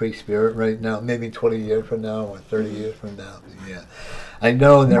much of a free spirit right now. Maybe 20 years from now or 30 years from now. Yeah, I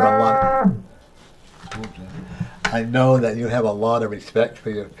know there are a lot. I know that you have a lot of respect for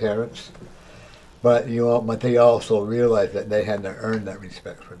your parents, but they also realize that they had to earn that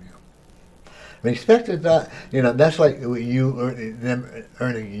respect from you. Respect is not, that's like them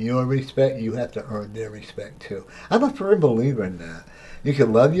earning your respect. You have to earn their respect too. I'm a firm believer in that. You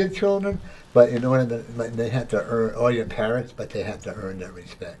can love your children, but they have to earn, or your parents, but they have to earn their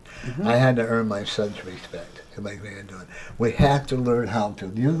respect. Mm-hmm. I had to earn my son's respect to my granddaughter. We have to learn how to.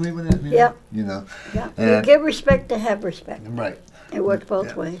 Do you agree with that? Yep. Yeah. You give respect to have respect. Right. It works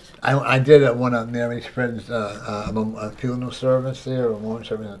both ways. I did at one of Mary's friends' a funeral service there, a memorial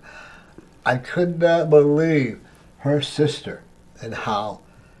service. I could not believe her sister and how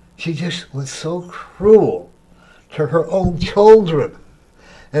she just was so cruel to her own children.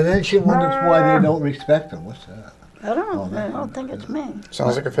 And then she wonders why they don't respect them. What's that? I don't know. I don't think it's me.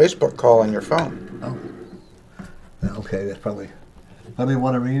 Sounds like a Facebook call on your phone. Oh. Okay, that's probably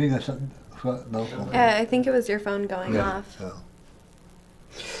want a reading or something No. I think it was your phone going off. So.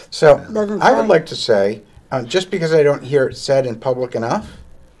 So Doesn't I would say. like to say, just because I don't hear it said in public enough,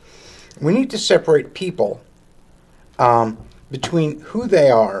 we need to separate people between who they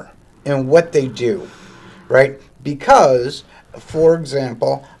are and what they do, right? Because, for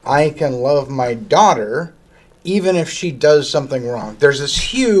example, I can love my daughter even if she does something wrong. There's this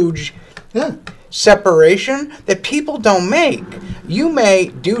huge separation that people don't make. You may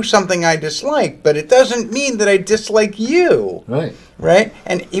do something I dislike, but it doesn't mean that I dislike you. Right. Right?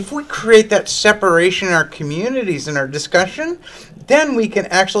 And if we create that separation in our communities and our discussion, then we can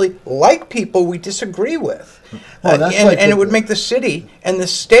actually like people we disagree with. Well, that's and like it would make the city and the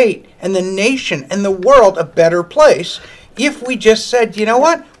state and the nation and the world a better place if we just said, you know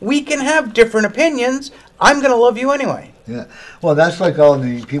what? We can have different opinions. I'm going to love you anyway. Yeah. Well, that's like all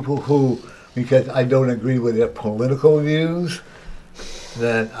the people who, because I don't agree with their political views,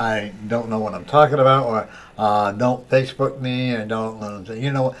 that I don't know what I'm talking about, or don't Facebook me, or don't,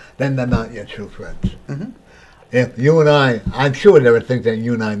 you know, then they're not your true friends. Mm-hmm. If you and I'm sure there are things that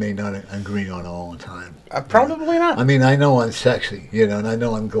you and I may not agree on all the time. Probably not. I mean, I know I'm sexy, you know, and I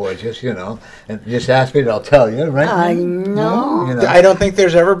know I'm gorgeous, you know, and just ask me and I'll tell you, right? I know. You know? I don't think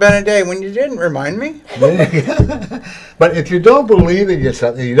there's ever been a day when you didn't remind me. But if you don't believe in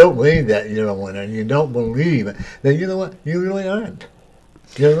yourself, and you don't believe that you're a winner, and you don't believe it, then you know what? You really aren't.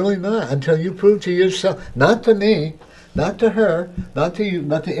 You're really not until you prove to yourself, not to me, not to her, not to you,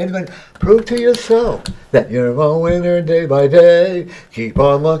 not to anybody. Prove to yourself that you're a winner day by day. Keep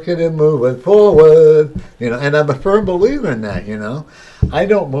on looking and moving forward. You know, and I'm a firm believer in that, you know. I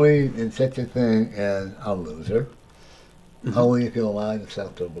don't believe in such a thing as a loser. Only if you allow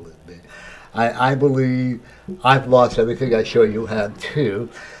yourself to believe me. I believe I've lost everything. I'm sure you have too.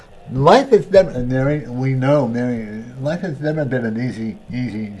 Life has never, Mary, we know, Mary, life has never been an easy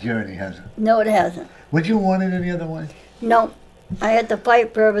journey, has it? No, it hasn't. Would you want it any other way? No, I had to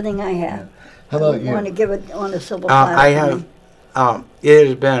fight for everything I have. How about I want to you? give it on a silver I platter. have, it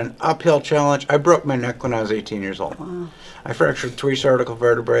has been an uphill challenge. I broke my neck when I was 18 years old. Wow. I fractured 3 cervical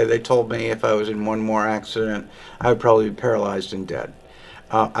vertebrae. They told me if I was in one more accident, I would probably be paralyzed and dead.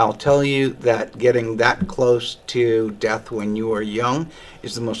 I'll tell you that getting that close to death when you are young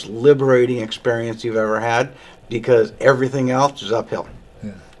is the most liberating experience you've ever had, because everything else is uphill.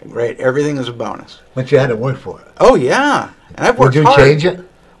 Yeah. Right? Everything is a bonus. But you had to work for it. Oh, yeah. And I've Would worked you hard. change it?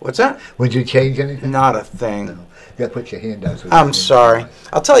 What's that? Would you change anything? Not a thing. No. You got to put your hand down. So I'm sorry.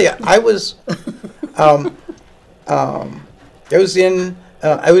 I'll tell you, I was in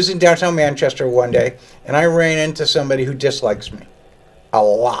downtown Manchester one day, and I ran into somebody who dislikes me a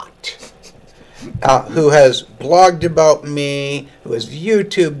lot, who has blogged about me, who has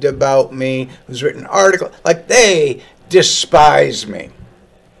YouTubed about me, who's written articles. Like, they despise me.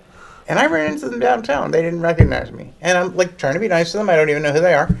 And I ran into them downtown. They didn't recognize me. And I'm like trying to be nice to them. I don't even know who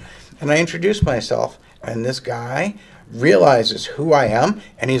they are. And I introduced myself, and this guy realizes who I am,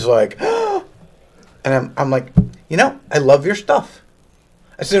 and he's like, oh. And I'm like, you know, I love your stuff.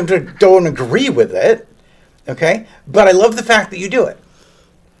 I said, I don't agree with it, okay? But I love the fact that you do it,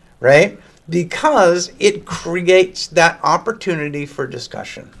 right? Because it creates that opportunity for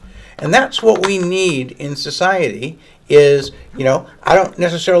discussion. And that's what we need in society is, you know, I don't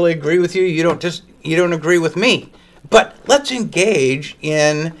necessarily agree with you. You don't agree with me. But let's engage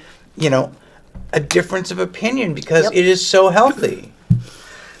in, you know, a difference of opinion, because it is so healthy.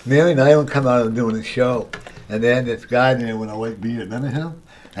 Mary and I would come out of doing a show, and then this guy there with a white beard, remember him?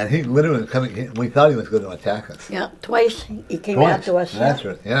 And he literally was coming, we thought he was going to attack us. Yeah, twice he came Twice. after us. That's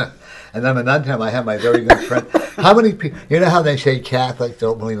right, yeah. And then another time I had my very good friend. How many people, you know how they say Catholics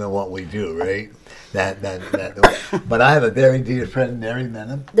don't believe in what we do, right? But I have a very dear friend, Mary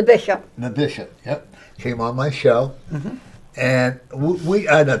Menem, The bishop. the bishop, yep, came on my show. And we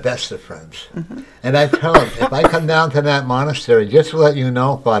are the best of friends. And I tell him, if I come down to that monastery, just to let you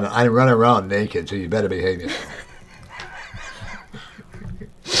know, Father, I run around naked, so you better behave yourself.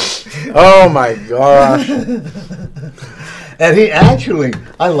 Oh my gosh. And he actually,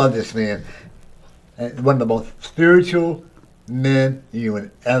 I love this man. One of the most spiritual men you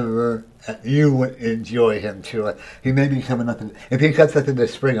would enjoy him too. He may be coming up, if he comes up in the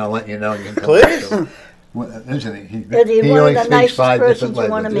spring, I'll let you know. You can come Please. up. Well, isn't he? Is he one only of the speaks nicest 5 persons different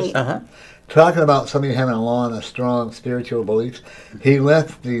you want to languages. meet? Talking about somebody having a strong spiritual beliefs, he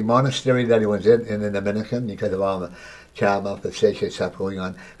left the monastery that he was in the Dominican because of all the child molestation stuff going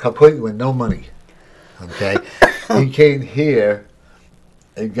on, completely with no money. Okay, he came here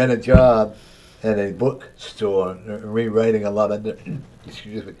and got a job at a bookstore, rewriting a lot of.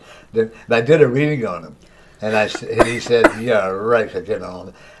 Excuse me. And I did a reading on him. And he said, yeah, right. I said,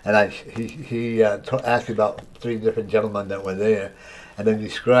 and he asked me about 3 different gentlemen that were there, and then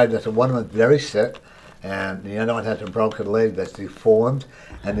described that one was very sick, and the other one had a broken leg that's deformed,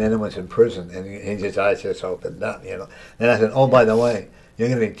 and the other one's in prison, and his eyes just opened up, Then I said, oh, by the way, you're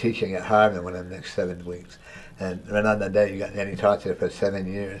going to be teaching at Harvard within the next 7 weeks. And right on that day, and he taught there for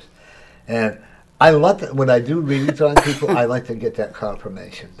 7 years. And I love that when I do readings on people, I like to get that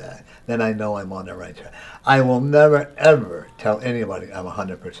confirmation back. Then I know I'm on the right track. I will never, ever tell anybody I'm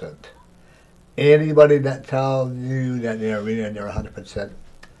 100%. Anybody that tells you that they're a reader and they're 100%,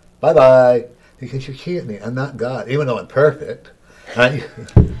 bye-bye. Because you can't be. I'm not God, even though I'm perfect. Aren't you?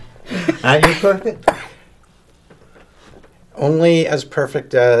 Aren't you perfect? Only as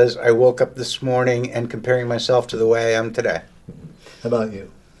perfect as I woke up this morning and comparing myself to the way I am today. How about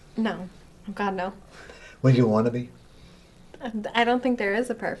you? No. Oh, God, no. Would you want to be? I don't think there is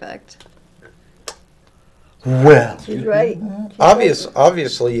a perfect. Well. She's right.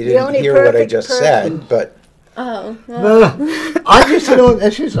 Obviously, you didn't hear what I just said, but... Oh. Well. No, I just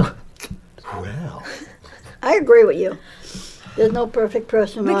and she's well. I agree with you. There's no perfect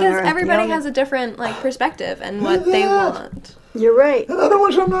person on Because earth. everybody has a different perspective and what they want. You're right. In other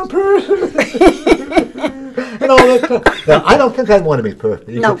words, I'm not perfect. No, I don't think I want to be perfect.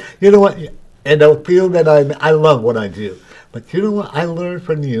 No. You know what? And I feel that I love what I do. But you know what? I learned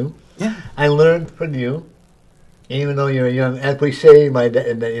from you. Yeah. I learned from you. Even though you're a young, as we say in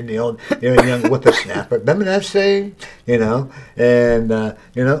the old, you're a young whippersnapper. Remember that saying? And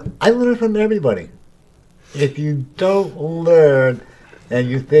I learn from everybody. If you don't learn and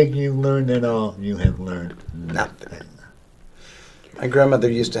you think you learned it all, you have learned nothing. My grandmother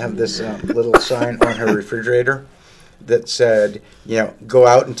used to have this little sign on her refrigerator that said, go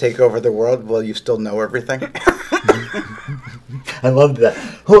out and take over the world while you still know everything. I love that.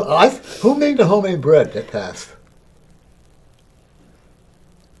 Who made the homemade bread that passed?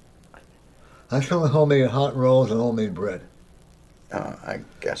 I saw homemade hot rolls and homemade bread. I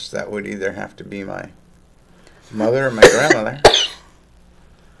guess that would either have to be my mother or my grandmother.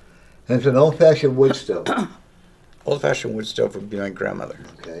 And it's an old-fashioned wood stove. Old-fashioned wood stove would be my grandmother.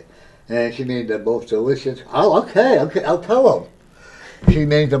 Okay. And she made the most delicious... Oh, okay, I'll tell them. She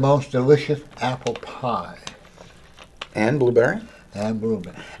made the most delicious apple pie. And blueberry? And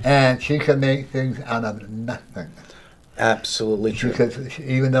blueberry. And she can make things out of nothing. Absolutely true. Because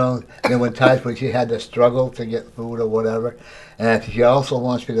even though there were times when she had to struggle to get food or whatever, and she also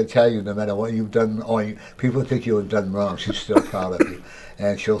wants me to tell you, no matter what you've done, or people think you have done wrong, she's still proud of you,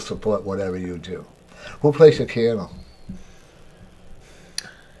 and she'll support whatever you do. Who plays the piano?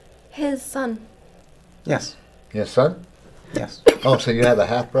 His son. Yes. Your son? Yes. Oh, so you have a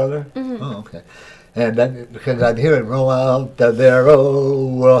half brother? Mm-hmm. Oh, okay. And then, because I'm hearing, roll out the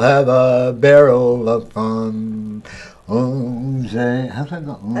barrel, we'll have a barrel of fun. How's that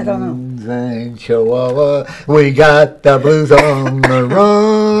go? I don't know. Chihuahua, we got the blues on the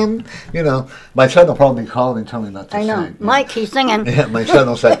run. My son will probably call and tell me not to sing. I know. Mike, he's singing. Yeah, my son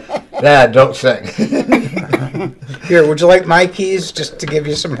will say, Dad, don't sing. Here, would you like my keys just to give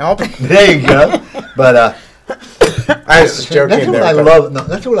you some help? There you go. But I was just joking.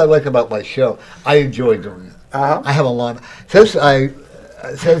 That's what I like about my show. I enjoy doing it. Uh-huh. I have a lot. Since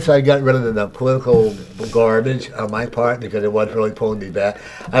I got rid of the political garbage on my part because it wasn't really pulling me back,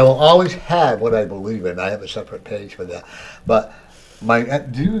 I will always have what I believe in. I have a separate page for that. But my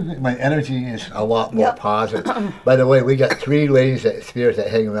energy is a lot more positive. By the way, we got 3 spirits that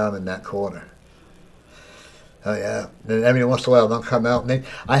hang around in that corner. Oh yeah, and every once in a while they'll come out.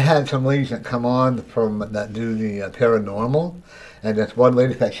 I had some ladies that come on that do the paranormal, and that's one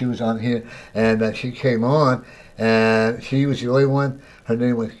lady that she was on here, and she came on, and she was the only one. Her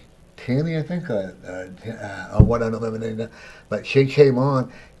name was Tammy, I think, or what, I don't remember the name now. But she came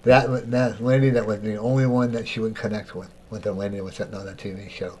on. That lady that was the only one that she would connect with the lady that was sitting on the TV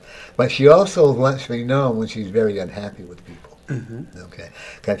show. But she also lets me know when she's very unhappy with people. Mm-hmm. Okay,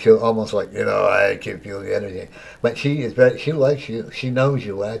 because she'll almost like, I can feel the energy. But she likes you. She knows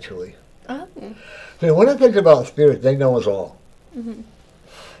you, actually. Oh. So one of the things about spirits, they know us all. Mm-hmm.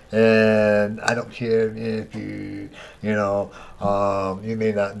 And I don't care if you you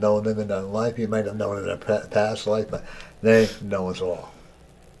may not know them in their life, you might have known them in a past life, but they know us all.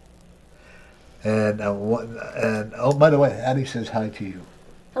 And oh, by the way, Addie says hi to you.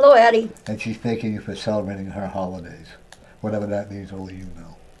 Hello, Addie. And she's thanking you for celebrating her holidays. Whatever that means, only you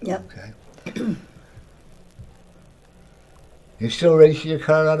know. Yep. Okay. You still racing your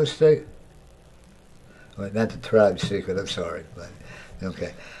car out of state? Well, not the tribe's secret, I'm sorry. But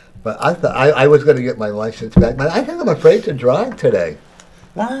okay. But I thought I was going to get my license back. But I think I'm afraid to drive today.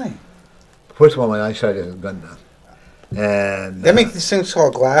 Why? First of all, my eyesight isn't good enough. And They make these things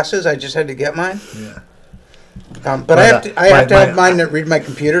called glasses. I just had to get mine. yeah. But I have to. I have to have mine that read my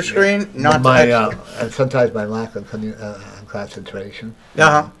computer screen, not my to and sometimes my lack of concentration.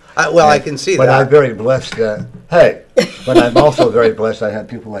 Uh-huh. I can see But that. I'm very blessed. Hey, but I'm also very blessed. I have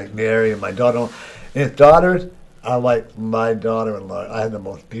people like Mary and my daughter. His daughters are like my daughter-in-law. I have the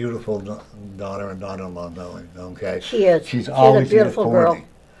most beautiful daughter and daughter-in-law going. Okay, She is. She's She's always a beautiful there for girl. me.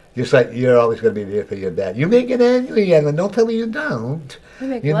 Just like you're always going to be there for your dad. You may get angry at him. Don't tell me you don't. You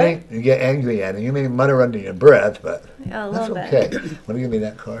make You what? may get angry at him. You may mutter under your breath, but Yeah, a that's little okay. bit. Want to give me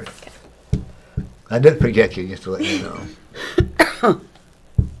that card? I didn't forget you, just to let you know.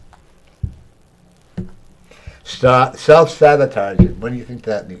 Stop self-sabotaging. What do you think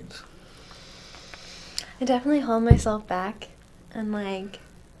that means? I definitely hold myself back, and like,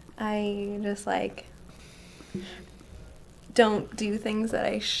 I just like don't do things that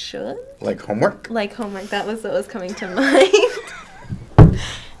I should. Like homework. Like homework. That was what was coming to mind.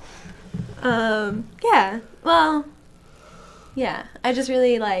 Yeah. Well. Yeah. I just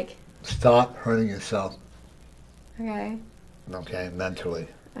really like. Stop hurting yourself. Okay. Okay, mentally.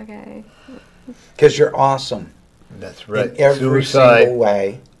 Okay. Because you're awesome That's right. in every Suicide. single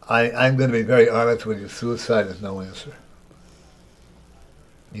way. I'm going to be very honest with you. Suicide is no answer.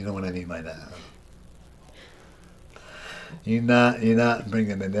 You know what I mean by that? Huh? You're not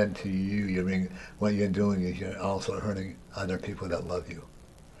bringing an end to you. What you're doing is you're also hurting other people that love you.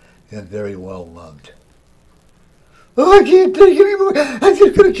 You're very well loved. Oh, I can't take it anymore. I'm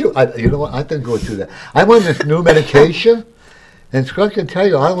just going to kill. You know what? I've been going through that. I'm on this new medication, and Scott can tell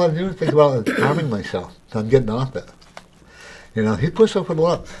you all I want to do is think about harming myself. So I'm getting off it. You know, he puts up with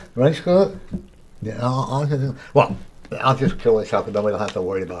love. Right, Scott? Yeah, well, I'll just kill myself and nobody will have to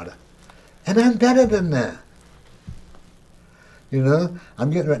worry about it. And I'm better than that. You know,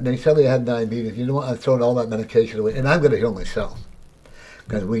 I'm getting ready. They said I had diabetes. You know what? I've thrown all that medication away, and I'm going to heal myself.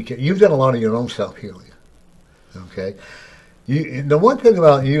 Because you've done a lot of your own self-healing. Okay? The one thing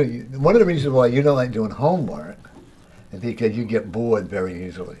about you, one of the reasons why you don't like doing homework is because you get bored very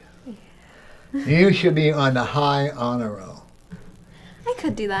easily. You should be on the high honor roll. I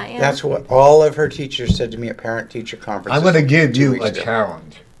could do that. Yeah. That's what all of her teachers said to me at parent-teacher conferences. I'm going to give 2 you weeks a ago.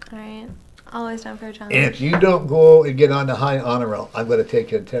 challenge. All right. Always down for a challenge. If you don't go and get on the high honor roll, I'm going to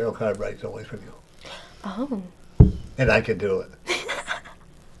take your tarot card rights away from you. Oh. And I can do it.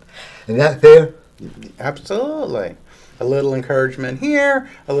 Is that fair? Absolutely. A little encouragement here,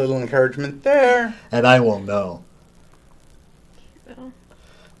 a little encouragement there. And I will know. So.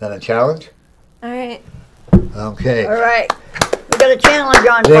 Is that a challenge? All right. Okay. All right. We got a challenge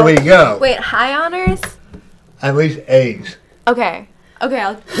on. There we folks. go. Wait, high honors? At least A's. Okay. Okay,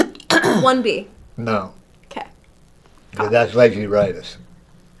 I'll 1B. No. Okay. Because that's lazy-ritis.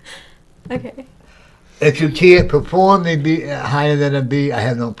 Okay. If you can't perform the B higher than a B, I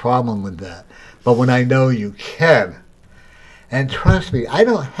have no problem with that. But when I know you can, and trust me, I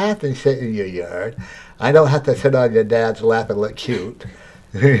don't have to sit in your yard. I don't have to sit on your dad's lap and look cute.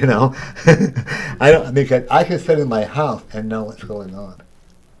 You know, because I can sit in my house and know what's going on.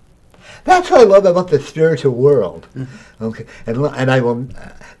 That's what I love about the spiritual world. Mm-hmm. Okay, and I will.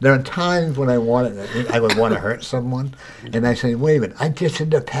 There are times when I would want to hurt someone, and I say, "Wait a minute, I just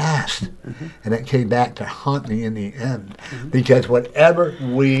in the past," and it came back to haunt me in the end, because whatever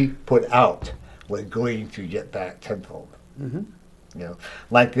we put out, we're going to get back tenfold. You know,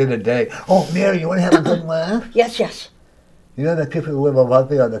 like the other day. Oh, Mary, you want to have a good laugh? Yes, yes. You know the people who live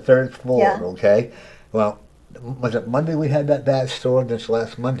above me on the 3rd floor, Yeah. okay? Well, was it Monday we had that bad storm this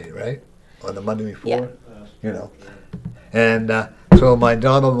last Monday, right? Or the Monday before? Yeah. You know. And so my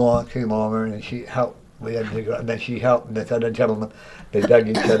daughter-in-law came over and she helped. We had to go, and then she helped, and this other gentleman, they dug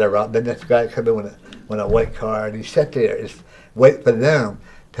each other up. Then this guy came in with a white car, and he sat there, just wait for them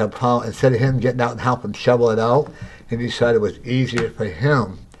to plow. Instead of him getting out and helping shovel it out, he decided it was easier for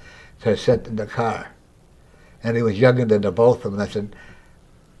him to sit in the car. And he was younger than the both of them. And I said,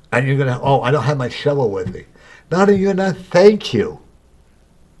 "And you're gonna? Oh, I don't have my shovel with me. Not are you gonna? Thank you."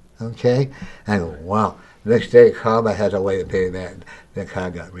 Okay. I go, wow. Next day, Karma has a way of paying that. And the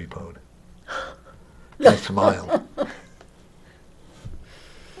car got repoed. I smiled.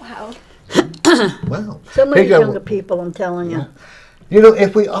 Wow. Wow. So many Think of- younger people, I'm telling you. You know,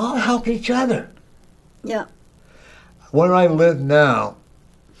 if we all help each other. Yeah. Where I live now,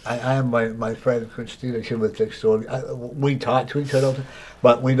 I have my friend Christina, she lives next door. We talk to each other,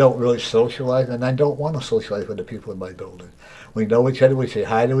 but we don't really socialize, and I don't want to socialize with the people in my building. We know each other, we say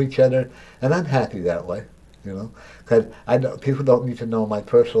hi to each other, and I'm happy that way, you know, because people don't need to know my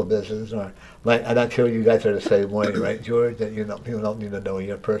personal business, and I'm sure you guys are the same way, right, George? That people don't need to know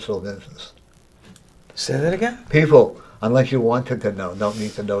your personal business. Say that again? People, unless you wanted to know, don't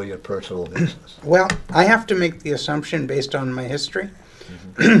need to know your personal business. Well, I have to make the assumption based on my history.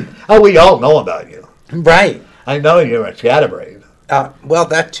 Oh, we all know about you. Right. I know you're a scatterbrain Well,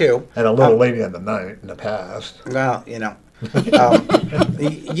 that too. and a little lady in the night in the past. Well, you know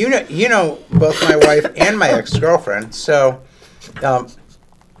both my wife and my ex-girlfriend. So, no,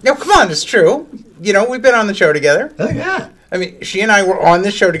 come on, it's true. We've been on the show together. Oh, yeah. I mean, she and I were on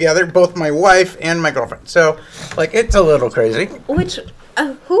the show together, both my wife and my girlfriend. So, it's a little crazy. Which,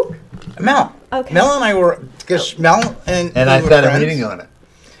 who? Mel. Okay. Mel and I were, because Mel and And we I were said a friends. meeting on it.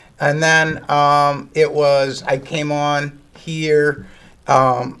 And then I came on here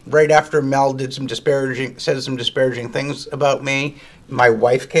right after Mel said some disparaging things about me. My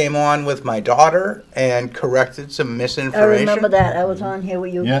wife came on with my daughter and corrected some I misinformation. remember that. I was on here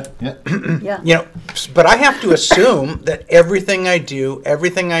with you. Yeah, yeah. Yeah. But I have to assume that everything I do,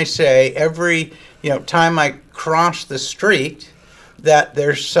 everything I say, every time I cross the street, that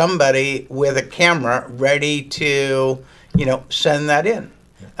there's somebody with a camera ready to send that in.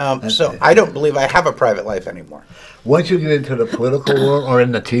 So I don't believe I have a private life anymore. Once you get into the political world or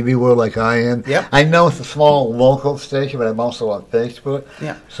in the TV world like I am, Yep. I know it's a small local station, but I'm also on Facebook.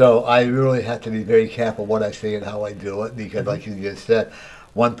 Yeah. So I really have to be very careful what I say and how I do it because, like you just said,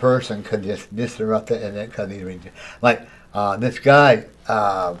 one person could just disrupt it and it could even, like this guy,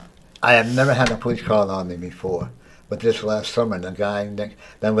 I have never had a police call on me before, but this last summer, the guy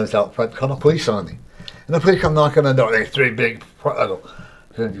that was out front called the police on me. And the police come knocking on the door, they three big,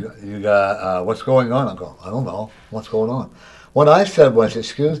 said, you got, what's going on? I go, I don't know. What's going on? What I said was,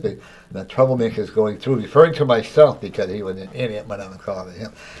 excuse me, the troublemaker is going through, referring to myself because he was an idiot when I was calling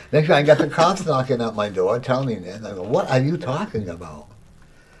him. Next thing I got the cops knocking at my door, telling me that. And I go, what are you talking about?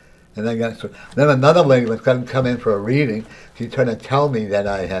 And then another lady was going to come in for a reading. She tried to tell me that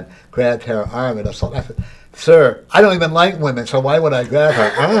I had grabbed her arm and assault. I said, sir, I don't even like women, so why would I grab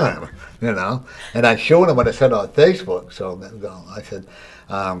her arm? And I showed him what I said on Facebook. So I said,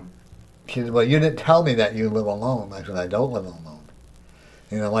 she said, well, you didn't tell me that you live alone. I said, I don't live alone.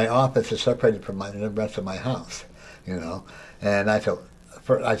 My office is separated from the rest of my house, And I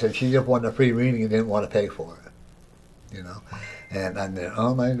said, she just wanted a free reading and didn't want to pay for it, And I'm there,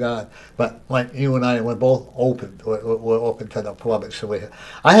 oh my God. But like you and I, we're both open. We're open to the public. So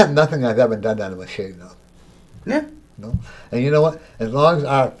I have nothing I've ever done that I'm ashamed of. Yeah. No? And you know what? As long as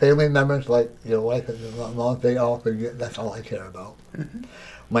our family members, like your wife, as long as they all forget, that's all I care about. Mm-hmm.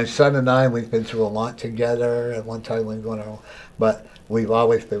 My son and I, we've been through a lot together. At one time, we were going but we've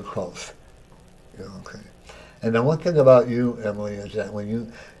always been close. Okay. And the one thing about you, Emily, is that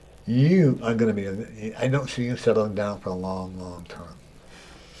when you are going to be, I don't see you settling down for a long, long time.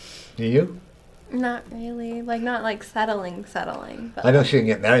 Do you? Not really. Not like settling. But I don't see you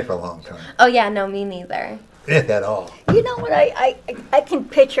get married for a long time. Oh, yeah, no, me neither. If at all. You know what? I can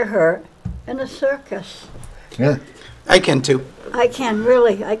picture her in a circus. Yeah. I can too. I can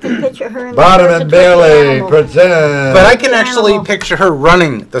really. I can picture her in Bottom the circus and with the Bailey animals. present. But I can The actually animal. picture her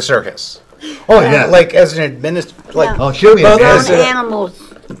running the circus. Oh, yeah. Like as an administrator. Yeah. Oh, she'll be Well, a there's Around a-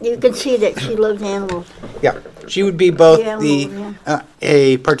 animals. You can see that she loves animals. Yeah. She would be both Yeah,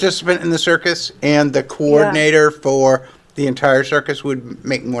 a participant in the circus and the coordinator for the entire circus would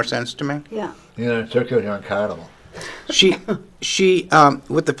make more sense to me. Yeah. Circus, you're on Carnival. She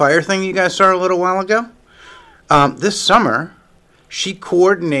with the fire thing you guys saw a little while ago, this summer, she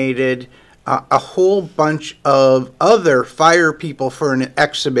coordinated a whole bunch of other fire people for an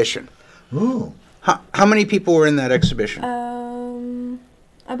exhibition. Ooh. How many people were in that exhibition?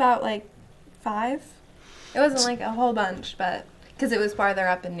 About 5. It wasn't a whole bunch, but because it was farther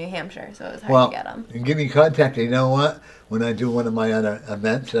up in New Hampshire, so it was hard to get them. You give me contact. You know what? When I do one of my other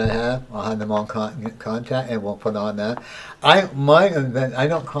events that I have, I'll have them all contact, and we'll put on that. My event, I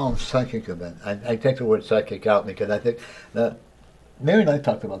don't call them psychic events. I take the word psychic out because I think that Mary and I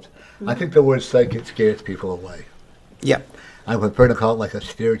talked about this. I think the word psychic scares people away. Yep. I prefer to call it like a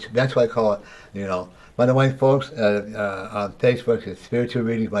spiritual. That's why I call it. By the way, folks, on Facebook, it's Spiritual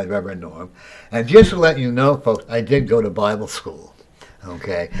Readings by Reverend Norm. And just to let you know, folks, I did go to Bible school.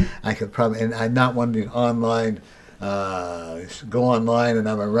 Okay, I could probably, and I'm not one of the online, go online and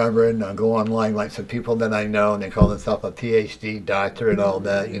I'm a reverend, or go online like some people that I know, and they call themselves a PhD doctor and all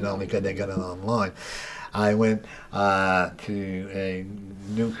that, because they got it online. I went to a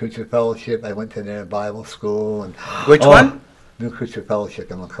New Creature Fellowship. I went to their Bible school. And Which one? New Creature Fellowship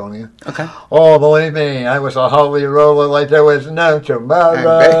in Laconia. Okay. Oh, believe me, I was a holy roller like there was no tomorrow.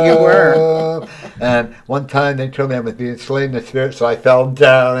 I bet you were. And one time they told me I was being slain in the spirit, so I fell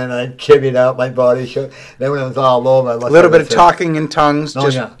down and I kibbied out my body. Then when it was all over, I A little bit of talking in tongues, Oh,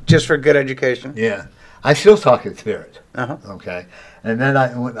 yeah. just for good education. Yeah. I still talk in spirit. Uh-huh. Okay, and then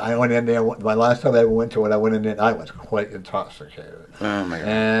I went in there. My last time I ever went to it, I went in there and I was quite intoxicated. Oh my God.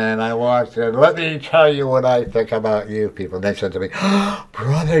 And I walked in. Let me tell you what I think about you, people. And they said to me, oh,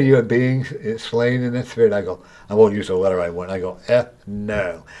 "Brother, you're being slain in the spirit." I go, I won't use the letter I want. I go,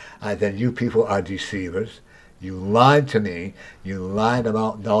 no. I said, you people are deceivers. You lied to me. You lied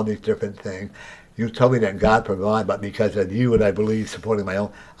about all these different things. You told me that God provided, but because of you and I believe supporting my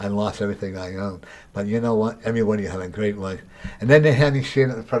own, I lost everything I owned. But you know what? Everyone, you have a great life. And then they had me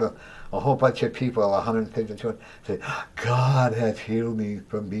stand in front of a whole bunch of people, 150 children, say, God has healed me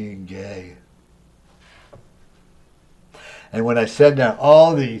from being gay. And when I said that,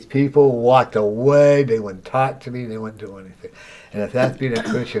 all these people walked away. They wouldn't talk to me. They wouldn't do anything. And if that's being a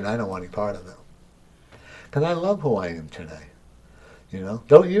Christian, I don't want any part of it. Because I love who I am today. You know?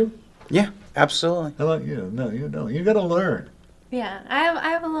 Don't you? Yeah, absolutely. How about you? No, you don't. You got to learn. Yeah, I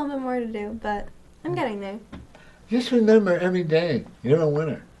have a little bit more to do, but I'm getting there. Just remember every day, you're a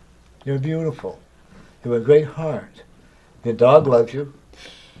winner. You're beautiful. You have a great heart. Your dog loves you.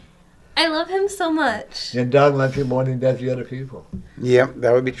 I love him so much. Your dog loves you more than he does the other people. Yeah,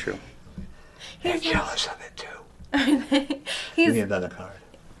 that would be true. You're jealous of it too. He's Give me another card.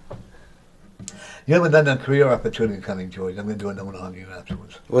 You have another career opportunity coming, George. I'm going to do another one on you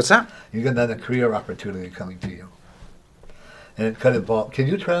afterwards. What's that? You got another career opportunity coming to you. And it could involve, can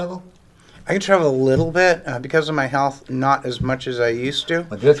you travel? I can travel a little bit because of my health, not as much as I used to.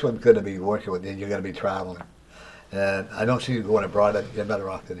 But this one's going to be working with you. You're going to be traveling. And I don't see you going abroad. You're better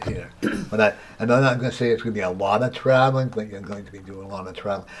off than here. But I'm not going to say it's going to be a lot of traveling, but you're going to be doing a lot of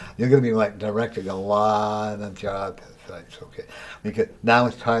traveling. You're going to be like directing a lot of job sites, okay? Because now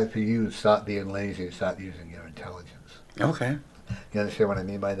it's time for you to stop being lazy and start using your intelligence. Okay. You understand what I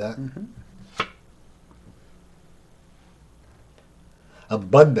mean by that? Mm-hmm.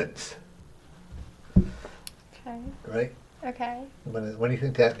 Abundance, okay. right? Okay. What do you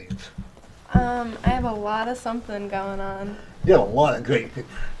think that means? I have a lot of something going on. You have a lot of great things.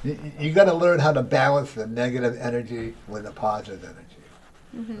 You got to learn how to balance the negative energy with the positive energy.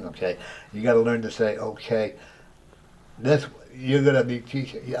 Mm-hmm. Okay? You got to learn to say, okay, you're going to be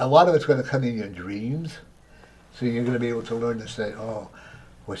teaching. A lot of it's going to come in your dreams. So you're going to be able to learn to say, oh,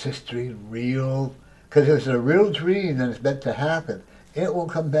 was this dream real? Because if it's a real dream and it's meant to happen, it will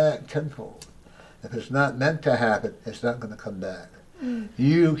come back tenfold. If it's not meant to happen, it's not going to come back. Mm.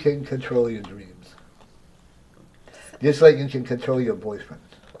 You can control your dreams. Just like you can control your boyfriend.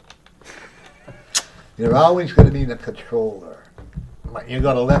 You're always going to be the controller. You're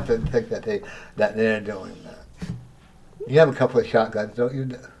going to let them think that they're doing that. You have a couple of shotguns, don't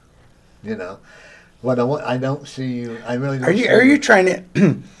you? You know. But I don't see you. I really don't. Are you trying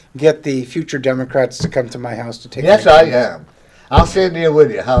to get the future Democrats to come to my house to take? Yes, I am. I'll stand there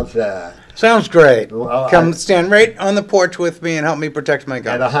with you. How's that? Sounds great. Well, come stand right on the porch with me and help me protect my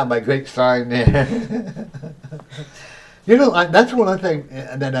gun. And I'll have my great sign there. You know, that's one thing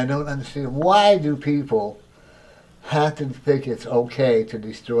that I don't understand. Why do people have to think it's okay to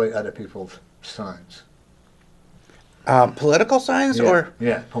destroy other people's signs? Political signs, yeah, or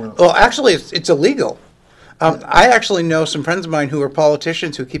political. Well, actually, it's illegal. I actually know some friends of mine who are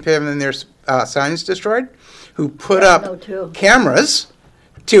politicians who keep having their signs destroyed, who put up cameras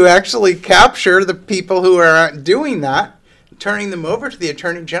to actually capture the people who are doing that, turning them over to the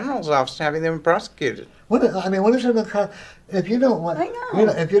Attorney General's office and having them prosecuted. What is it? If you don't want,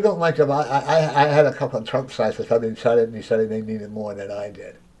 if you don't like them, I had a couple of Trump signs for somebody decided they needed more than I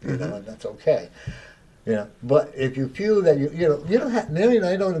did. You know, and that's okay. You know, but if you feel that you don't have, Mary and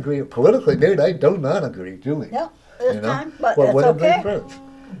I don't agree politically. Mary and I do not agree, do we? No, this time, but well, that's we're okay. great friends.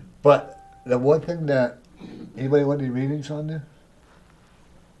 But the one thing that anybody want any readings on there?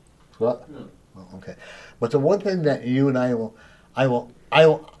 What? No. Oh, okay. But the one thing that you and I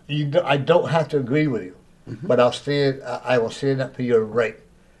don't have to agree with you, but I will stand up for your right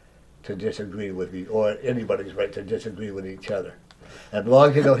to disagree with me, or anybody's right to disagree with each other. As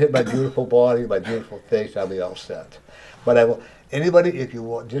long as you don't hit my beautiful body, my beautiful face, I'll be all set. But anybody, if you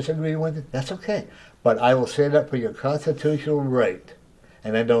want disagree with it, that's okay. But I will stand up for your constitutional right,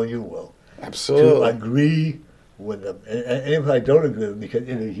 and I know you will. Absolutely. To agree with them. And if I don't agree with them, because it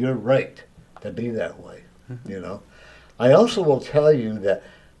is your right to be that way, you know. I also will tell you that,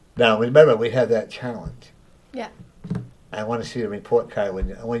 now remember, we have that challenge. Yeah. I want to see a report card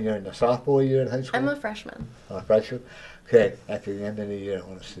when you're in the sophomore year in high school. I'm a freshman. A freshman? Okay, at the end of the year, I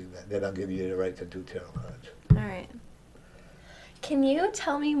want to see that. Then I'll give you the right to do tarot cards. All right. Can you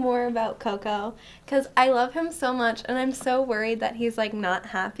tell me more about Coco? Because I love him so much, and I'm so worried that he's, like, not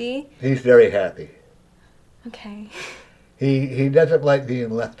happy. He's very happy. Okay. He doesn't like being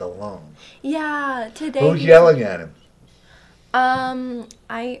left alone. Yeah, today. Who's yelling at him?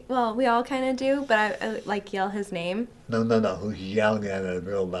 We all kind of do, but I like yell his name. No. Who's yelling at him in a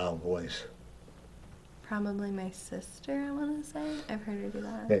real loud voice? Probably my sister, I want to say. I've heard her do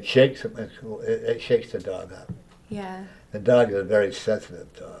that. It shakes him. It shakes the dog up. Yeah. The dog is a very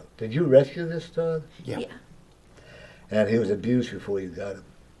sensitive dog. Did you rescue this dog? Yeah. And he was abused before you got him.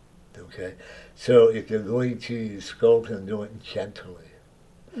 Okay? So if you're going to scold him, do it gently.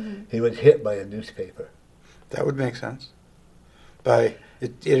 Mm-hmm. He was hit by a newspaper. That would make sense.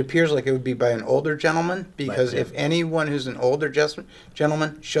 It appears like it would be by an older gentleman, because if anyone who's an older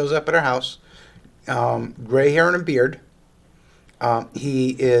gentleman shows up at our house, gray hair and a beard,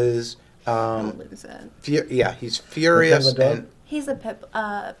 he is I'll lose it. he's furious. What kind of a dog? And He's a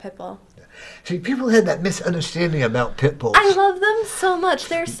pit bull. See, people had that misunderstanding about pit bulls. I love them so much.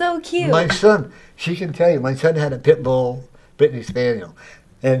 They're so cute. My son, she can tell you, my son had a pit bull Brittany Spaniel.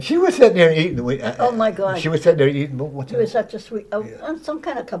 And she was sitting there eating. Oh, my God. She was sitting there eating. What's He was such a sweet, on some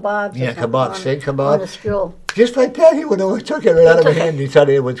kind of kebabs. Yeah, or something kebab, on- steak kebab. On a grill. Just like that, he would have took it right out of her hand. He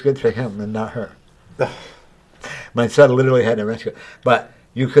decided it was good for him and not her. My son literally had to rescue it. But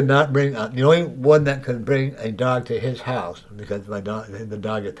you could not bring, the only one that could bring a dog to his house, because the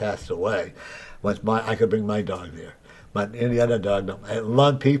dog had passed away, was I could bring my dog there. But any other dog, no. I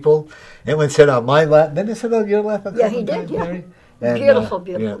love people. It would sit on my lap. Didn't it sit on your lap? Yeah, he did, yeah. And, Beautiful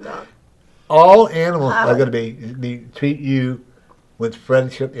yeah. dog. All animals are Wow. going to be treat you with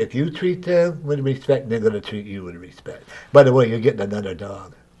friendship. If you treat them with respect, they're going to treat you with respect. By the way, you're getting another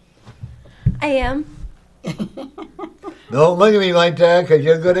dog. I am. Don't look at me like that, because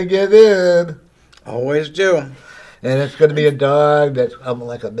you're going to give in. always do. And it's going to be a dog that's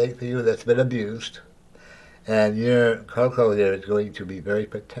like a mate for you that's been abused. And your Coco there is going to be very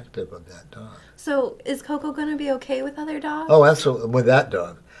protective of that dog. So is Coco going to be okay with other dogs? Oh, absolutely, with that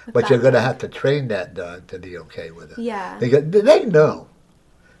dog. With But that you're going to dog. have to train that dog to be okay with it. Yeah. Because they know.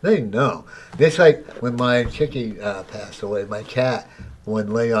 They know. It's like when my chickie passed away, my cat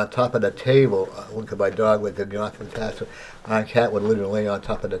would lay on top of the table. Because my dog was in the office passed away. Our cat would literally lay on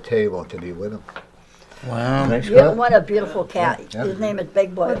top of the table to be with him. Wow. Thanks, Yeah, Scott. what a beautiful cat. Yeah. His name is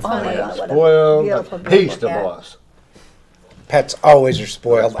Big Boy. That's Oh, my funny. God, what a Spoiled. beautiful, He's beautiful the cat. boss. Pets always are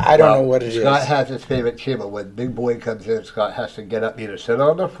spoiled. I don't know what it is. Scott has his favorite chair. When Big Boy comes in, Scott has to get up, either sit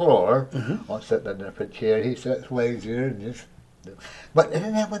on the floor or sit in a different chair. He sits, lays there, and just. But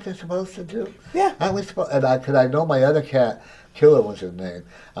isn't that what they're supposed to do? Yeah. Because I know my other cat, Killer was his name,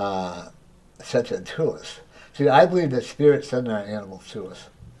 sent it to us. See, I believe that spirits send our animals to us.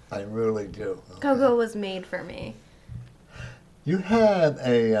 I really do. Okay? Coco was made for me. You have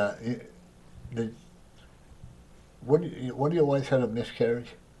a. What do your wife had a miscarriage?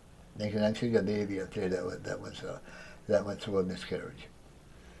 They can actually get a baby up there that went through a miscarriage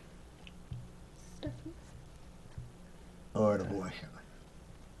or an abortion.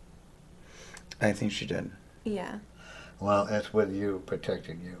 I think she did. Yeah. Well, that's with you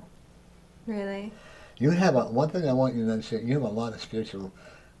protecting you. Really? You have one thing I want you to understand. You have a lot of spiritual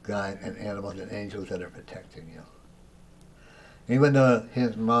guide and animals and angels that are protecting you. Even though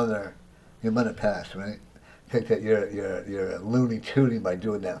your mother passed, right? I think that you're loony tooting by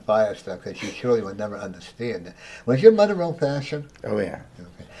doing that fire stuff, because she surely would never understand that. Was your mother old-fashioned? Oh, yeah.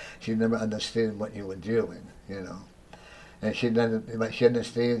 Okay. She never understood what you were doing, and she doesn't. But she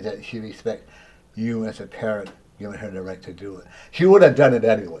understands that she respects you as a parent, giving her the right to do it. She would have done it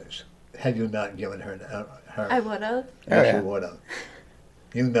anyways, had you not given her her. I would have. Yes, Oh, yeah. you would have.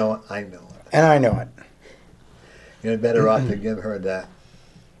 You know it. I know it. And I know it. You're better off to give her that.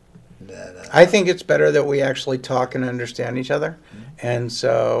 I think it's better that we actually talk and understand each other. And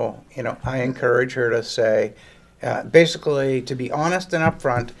so, I encourage her to say, basically, to be honest and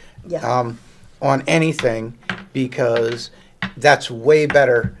upfront Yeah. on anything, because that's way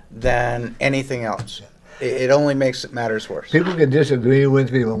better than anything else. It only makes it matters worse. People can disagree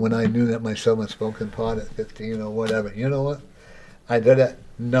with me, but when I knew that my son was smoking pot at 15 or whatever, you know what? I did it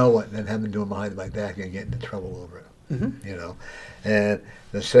knowing and having to do it behind my back and get into trouble over it. Mm-hmm. And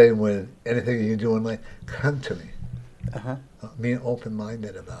the same with anything you do in life, come to me. Uh-huh. Be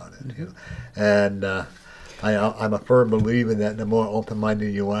open-minded about it. And I'm a firm believer that the more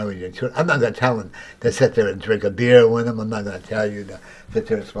open-minded you are with your children, I'm not going to tell them to sit there and drink a beer with them. I'm not going to tell you to sit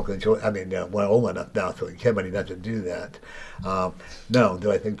there and smoke a joint. I mean, we're old enough now, so he can, but he doesn't do that. No,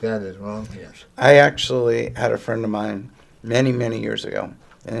 do I think that is wrong? Yes. I actually had a friend of mine many, many years ago.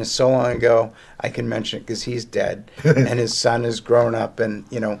 And it's so long ago, I can mention it because he's dead. And his son is grown up and,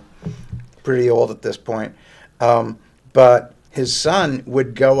 pretty old at this point. But his son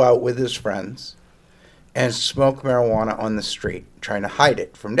would go out with his friends and smoke marijuana on the street, trying to hide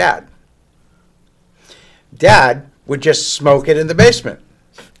it from Dad. Dad would just smoke it in the basement.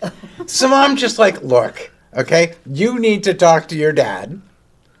 So Mom's just like, look, okay, you need to talk to your dad.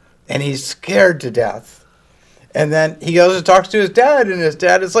 And he's scared to death. And then he goes and talks to his dad, and his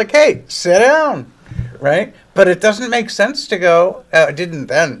dad is like, hey, sit down, right? But it doesn't make sense to go, it didn't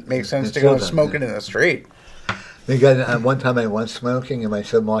then make sense to go and smoke it in the street. Because one time I went smoking, and my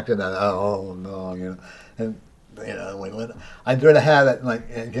son walked in, and oh no, you know, and you know, I'd rather have it like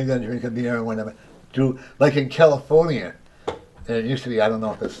you're gonna drink a beer or whatever. Like in California, and it used to be, I don't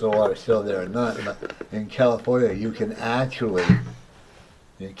know if it's still there or not, but in California you can actually,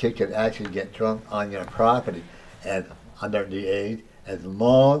 your kid can actually get drunk on your property, and under the age, as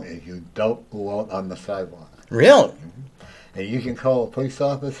long as you don't go out on the sidewalk. Really? And you can call a police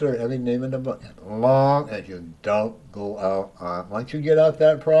officer every name in the book, as long as you don't go out on. Once you get off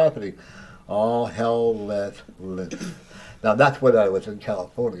that property, all hell lets loose. Now that's what I was in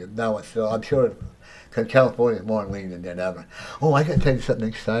California. Now it's still, I'm sure, because California is more lenient than ever. Oh, I got to tell you something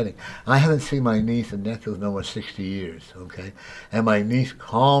exciting. I haven't seen my niece and nephews in over 60 years, okay? And my niece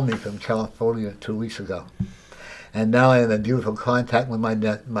called me from California 2 weeks ago. And now I'm in beautiful contact with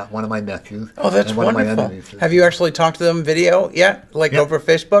one of my nephews. Oh, that's and one wonderful. Of my other nieces. Have you actually talked to them video yet? Like over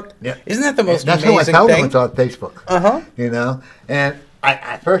Facebook? Yeah. Isn't that the most That's amazing how I found thing? them, it's on Facebook. Uh-huh. You know? And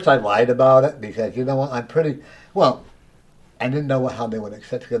at first I lied about it because, you know what, I'm pretty, well, I didn't know how they would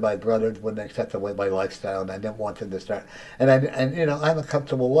accept it because my brothers wouldn't accept the way my lifestyle, and I didn't want them to start. And you know, I have a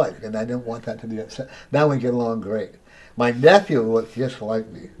comfortable life, and I didn't want that to be upset. Now we get along great. My nephew looks just like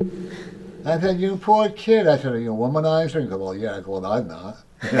me. I said, you poor kid. I said, are you a womanizer? He goes, well, yeah. I go, well, I'm not.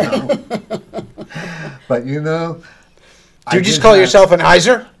 You know? But, you know. Do you just call yourself an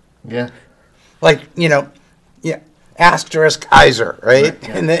Iser? Yeah. Like, you know, yeah, asterisk Iser, right?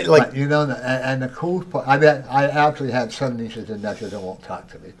 Yeah. And then, like, but, you know, and the cool part, I actually have some nieces and nephews that won't talk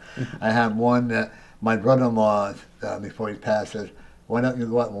to me. I have one that my brother-in-law, before he passes, why don't you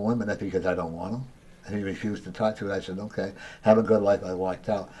go out with women? That's because I don't want them. And he refused to talk to me. I said, okay, have a good life. I walked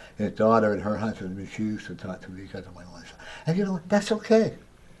out. His daughter and her husband refused to talk to me because of my life. And you know what? That's okay.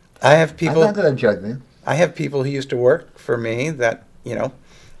 I have people. I'm not going to judge me. I have people who used to work for me that, you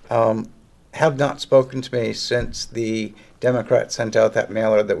know, have not spoken to me since the Democrats sent out that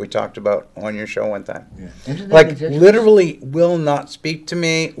mailer that we talked about on your show one time. Yeah. Isn't that Like, ridiculous? literally will not speak to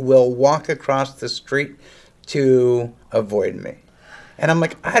me, will walk across the street to avoid me. And I'm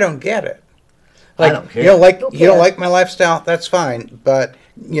like, I don't get it. Like, I don't care. you don't like Don't you don't care. like my lifestyle, that's fine. But,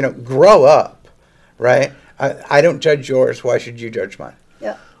 you know, grow up, right? I don't judge yours. Why should you judge mine?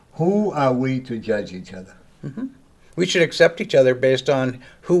 Yeah. Who are we to judge each other? We should accept each other based on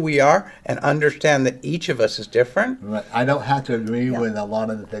who we are and understand that each of us is different. Right. I don't have to agree with a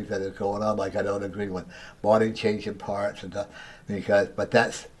lot of the things that are going on. Like I don't agree with body changing parts and stuff, but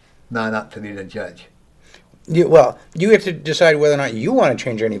that's not up to me to judge. You have to decide whether or not you want to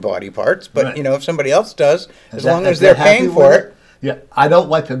change any body parts. But, Right. you know, if somebody else does, as long as they're they're paying happy for with it. Yeah, I don't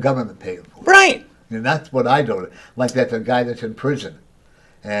like the government paying for it. Right. And that's what I don't like. That's a guy that's in prison,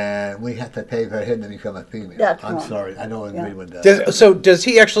 and we have to pay for him to become a female. That's I'm wrong. sorry, I don't agree Yeah. with that. Does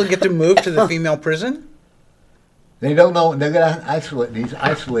he actually get to move to the female prison? They don't know. They're going to isolate. He's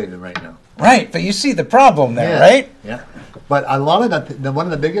isolated right now. Right, but you see the problem there, Yeah. right? Yeah. But a lot of one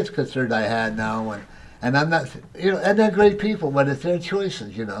of the biggest concerns I had now, and I'm not, you know, and they're great people, but it's their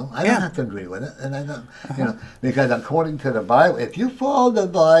choices, you know. I Yeah. don't have to agree with it, and I don't, you know, because according to the Bible, if you follow the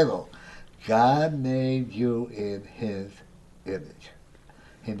Bible, God made you in His image.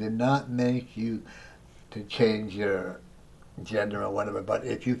 He did not make you to change your gender or whatever, but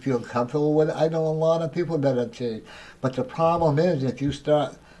if you feel comfortable with it, I know a lot of people that have changed. But the problem is, if you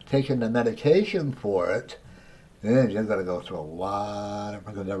start taking the medication for it, then you're going to go through a lot of,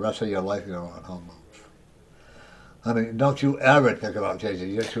 because the rest of your life you're on hormones. I mean, don't you ever think about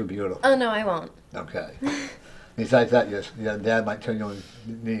changing. You're too beautiful. Oh, no, I won't. Okay. Besides that, your dad might turn you on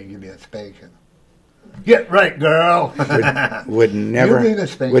the knee and give you a spanking. Get right, girl. Would never. You need a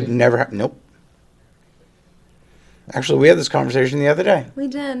spanking. Would never. Nope. Actually, we had this conversation the other day. We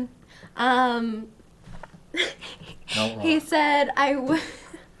did. No, He said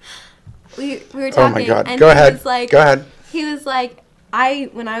we were Oh talking. my God! And Go he ahead. Was like, Go ahead. He was like,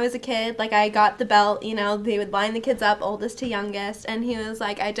 when I was a kid, like I got the belt, you know, they would line the kids up, oldest to youngest, and he was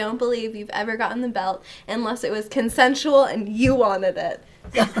like, I don't believe you've ever gotten the belt unless it was consensual and you wanted it.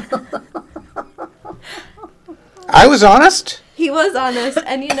 I was honest. He was honest,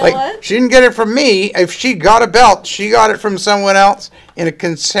 and you know Like, what? she didn't get it from me. If she got a belt, she got it from someone else in a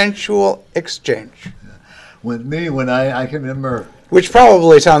consensual exchange. with me, when I can remember Which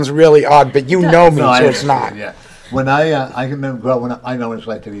probably sounds really odd, but you know me, No, I so it's not. understand, yeah. When I can remember growing up, I know what it's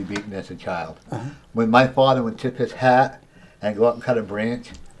like to be beaten as a child. When my father would tip his hat and go up and cut a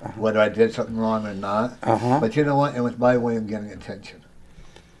branch, whether I did something wrong or not. But you know what? It was my way of getting attention.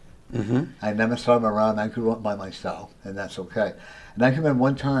 I never saw him around. I grew up by myself, and that's okay. And I can remember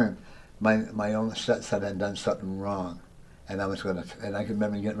one time, my own stepson had done something wrong, and I can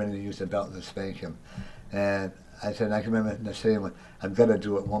remember getting ready to use the belt to spank him, and I can remember saying, "I'm gonna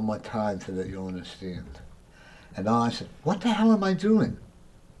do it one more time so that you'll understand." And I said, "What the hell am I doing?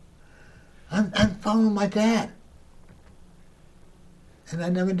 I'm following my dad," and I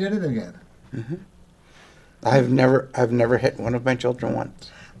never did it again. I've never hit one of my children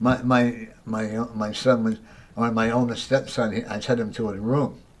once. My son was, or my oldest stepson, I sent him to his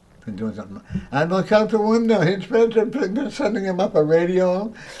room and doing something. I look out the window, his friends are sending him up a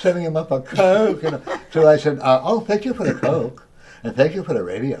radio, sending him up a Coke. So I said, "Oh, thank you for the Coke, and thank you for the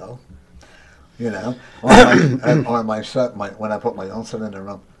radio." Or my son, when I put my own son in the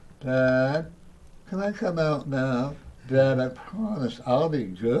room, "Dad, can I come out now? Dad, I promise I'll be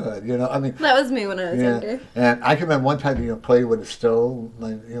good." That was me when I was younger. And I can remember one time, playing with a stove,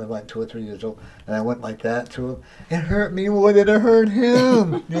 like 2 or 3 years old, and I went like that to him. It hurt me more than it hurt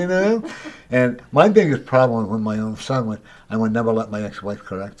him, And my biggest problem with my own son was I would never let my ex-wife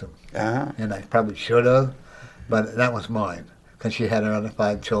correct him. And I probably should have, but that was mine, because she had her other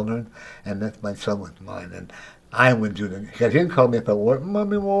 5 children, and my son was mine. And I would do that, because he'd call me up at work,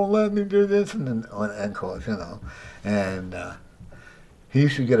 "Mommy won't let me do this," and course, And he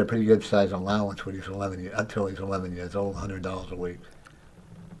used to get a pretty good size allowance when he was until he was 11 years old, $100 a week.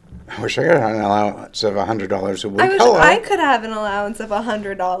 I wish I got an allowance of $100 a week. I wish I could have an allowance of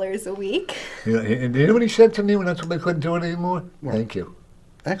 $100 a week. And you know what he said to me when I told him I couldn't do it anymore? What? Thank you.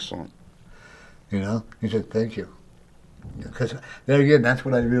 Excellent. He said, "Thank you." Because there again, that's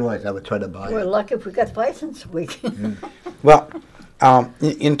what I realized I would try to buy. We're lucky if we got license week. Well,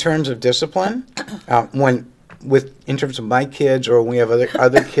 in terms of discipline, in terms of my kids, or when we have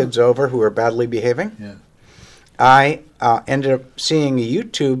other kids over who are badly behaving, I ended up seeing a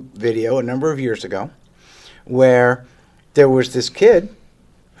YouTube video a number of years ago where there was this kid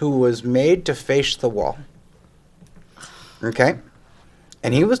who was made to face the wall. Okay?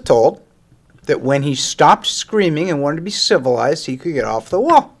 And he was told that when he stopped screaming and wanted to be civilized, he could get off the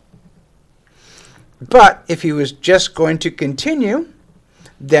wall. But if he was just going to continue,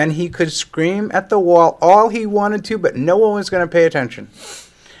 then he could scream at the wall all he wanted to, but no one was going to pay attention.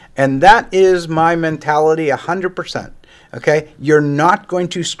 And that is my mentality 100%. Okay? You're not going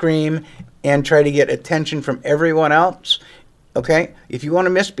to scream and try to get attention from everyone else. Okay? If you want to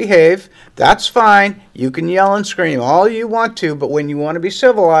misbehave, that's fine. You can yell and scream all you want to, but when you want to be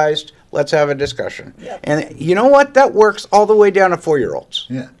civilized, let's have a discussion. Yep. And you know what? That works all the way down to 4-year-olds.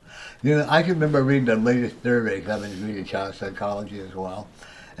 Yeah. I can remember reading the latest survey, because I've been reading child psychology as well.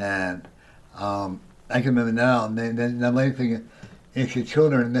 And I can remember now, the main thing, if your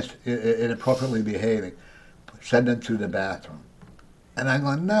children are inappropriately behaving, send them to the bathroom. And I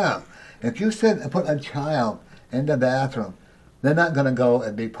go, no. If you put a child in the bathroom, they're not going to go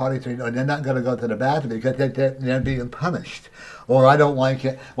and be potty trained, or they're not going to go to the bathroom because they're being punished. Or I don't like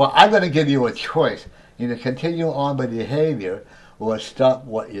it. Well, I'm going to give you a choice. Either continue on with behavior or stop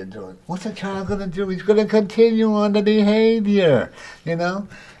what you're doing. What's a child going to do? He's going to continue on the behavior,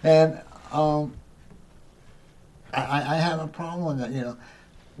 And I have a problem with that,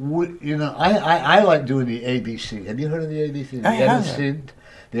 I like doing the ABC. Have you heard of the ABC? I haven't.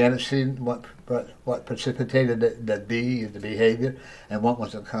 The antecedent, what precipitated the behavior, and what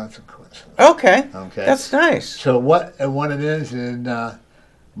was the consequence. Okay. That's nice. So what it is, and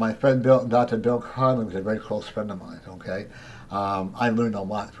my friend Dr. Bill Conley was a very close friend of mine, okay? I learned a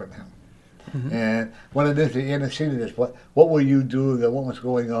lot from him. And what it is, the antecedent is what will you do, what was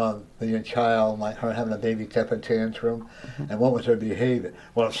going on with your child, like her having a baby temper tantrum, and what was her behavior?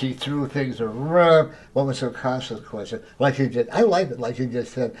 Well, she threw things around, what was her consequence? Like you did, I like it, like you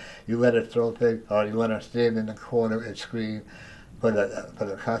just said, you let her throw things, or you let her stand in the corner and scream for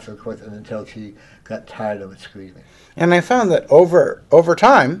the consequence until she got tired of it screaming. And I found that over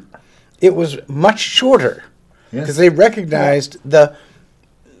time, it was much shorter, because they recognized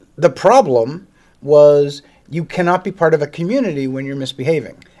the problem was you cannot be part of a community when you're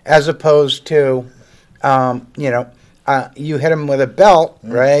misbehaving, as opposed to, you hit them with a belt,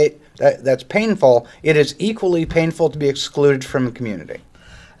 right? That's painful. It is equally painful to be excluded from a community.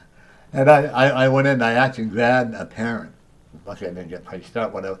 And I went in and I actually grabbed a parent. Luckily I didn't get punched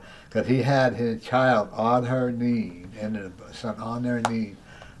up, whatever, because he had his child on her knee, and the son on their knee,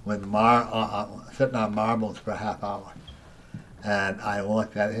 with sitting on marbles for a half hour. And I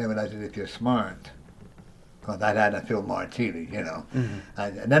looked at him and I said, if you're smart, because I had a few martini, you know.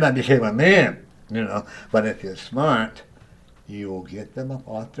 And then I became a man, you know. But if you're smart, you will get them up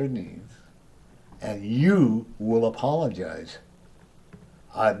off their knees and you will apologize.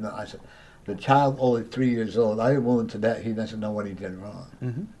 I said, the child only 3 years old, I am willing to that he doesn't know what he did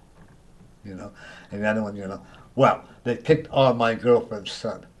wrong. You know. And the other one, you know, well, they picked on my girlfriend's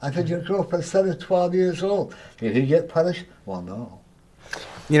son. I said, your girlfriend's son is 12 years old. Did he get punished? Well, no.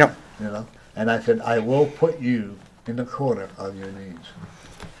 You know, And I said, I will put you in the corner on your knees.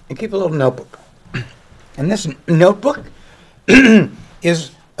 and keep a little notebook. And this notebook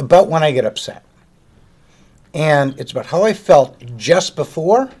is about when I get upset. And it's about how I felt just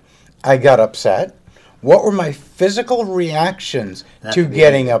before I got upset. What were my physical reactions to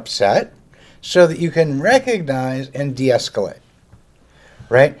getting upset, so that you can recognize and de-escalate,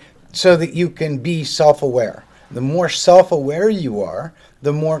 right? So that you can be self-aware. The more self-aware you are,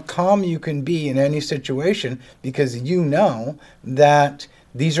 the more calm you can be in any situation, because you know that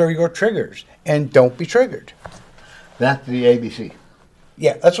these are your triggers, and don't be triggered. That's the ABC.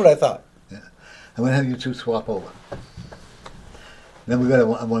 Yeah, that's what I thought. Yeah. I'm going to have you two swap over. Then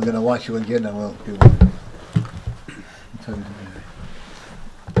we're gonna watch you again, and we'll do one.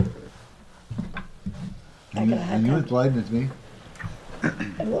 I got a hard Are you time. as blind as me?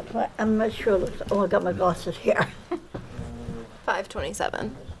 It looks like, I'm not sure. Oh, I got my glasses here.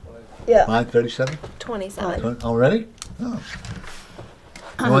 5:27. Yeah. 5:37? 27. Already? Oh.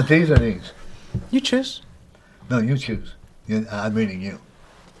 You want these or these? You choose. No, you choose. I'm reading you.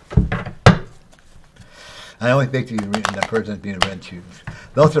 I always think the person's being read choose.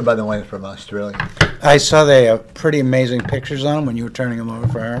 Those are, by the way, from Australia. I saw they have pretty amazing pictures on them when you were turning them over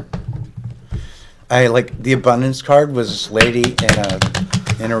for her. I like the abundance card was this lady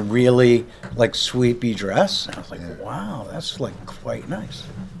in a really like sweepy dress. And I was like, wow, that's like quite nice.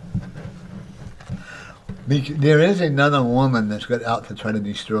 There is another woman that's got out to try to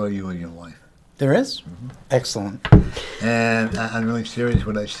destroy you and your wife. There is? Excellent. And I'm really serious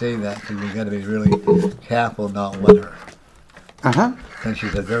when I say that, because you've got to be really careful not with her. Uh-huh. And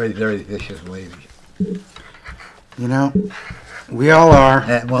she's a very, very vicious lady. You know, we all are.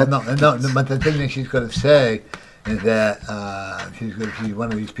 Well, no, but the thing that she's going to say is that she's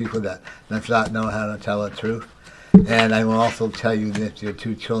one of these people that does not know how to tell the truth. And I will also tell you that your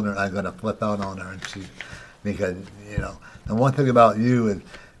two children are going to flip out on her, because, you know, the one thing about you is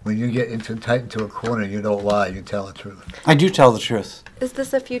when you get tight into a corner, you don't lie, you tell the truth. I do tell the truth. Is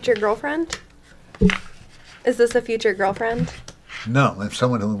this a future girlfriend? Is this a future girlfriend? No, it's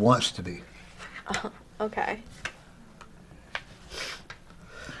someone who wants to be. Okay.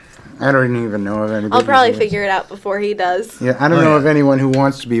 I don't even know of anybody. I'll probably who figure it out before he does. Yeah, I don't know of anyone who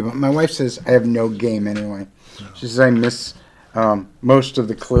wants to be, but my wife says I have no game anyway. She says I miss most of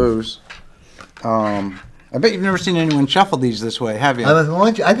the clues. I bet you've never seen anyone shuffle these this way, have you? I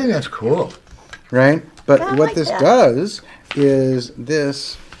think that's cool. Right? But I what like this that. does is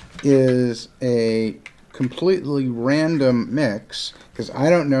this is a completely random mix, because I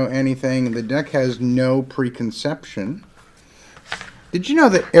don't know anything. The deck has no preconception. Did you know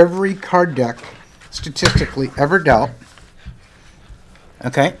that every card deck statistically ever dealt,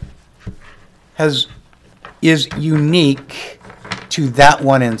 okay, is unique to that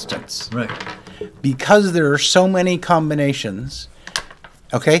one instance? Right. Because there are so many combinations,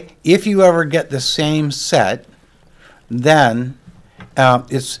 okay, if you ever get the same set, then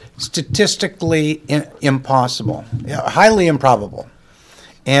it's statistically impossible, highly improbable.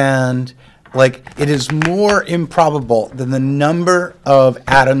 And, like, it is more improbable than the number of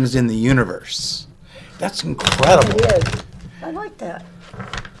atoms in the universe. That's incredible. It is. I like that.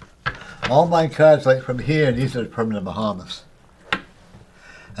 All my cards, like from here, these are from the Bahamas.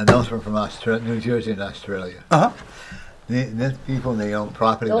 And those were from New Jersey and Australia. Uh-huh. These people, they own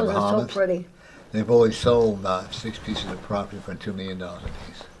property in Those the are so Bahamas. pretty. They've always sold 6 pieces of property for $2 million a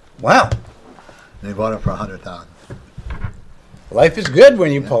piece. Wow. They bought it for $100,000. Life is good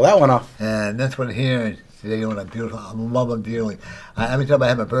when you pull that one off. And this one here, they own a beautiful, I love them dearly. Every time I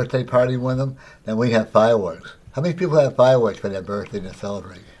have a birthday party with them, then we have fireworks. How many people have fireworks for their birthday to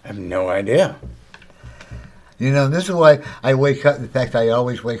celebrate? I have no idea. You know, this is why I wake up. In fact, I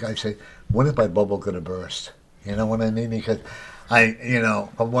always wake up, I say, when is my bubble going to burst? You know what I mean? Because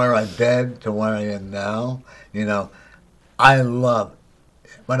from where I've been to where I am now, I love,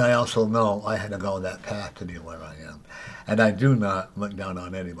 but I also know I had to go that path to be where I am. And I do not look down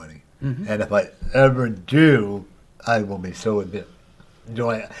on anybody. Mm-hmm. And if I ever do, I will be so admit.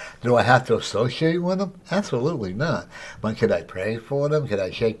 Do I have to associate with them? Absolutely not. But could I pray for them? Could I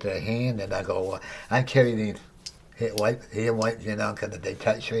shake their hand? And I go, I carry these he wipes, because they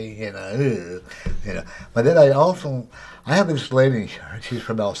touch me, But then I have this lady, she's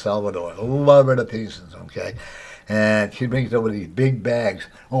from El Salvador, love her to pieces, okay? And she brings over these big bags.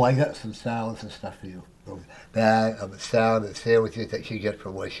 Oh, I got some salads and stuff for you. Bag of salad and sandwiches that she gets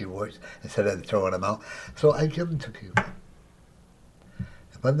from where she works instead of throwing them out. So I give them to people.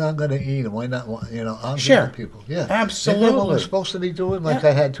 If I'm not going to eat them, why not? I'll give them to people. Yeah, Absolutely. Isn't that what we're supposed to be doing? Like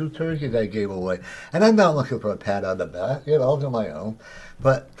I had 2 turkeys I gave away, and I'm not looking for a pat on the back. I'll do my own.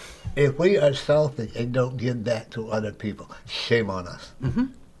 But if we are selfish and don't give that to other people, shame on us. Mm-hmm.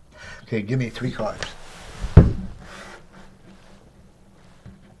 Okay, give me 3 cards.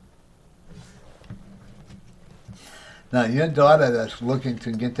 Now, your daughter that's looking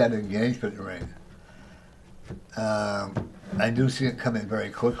to get that engagement ring, I do see it coming very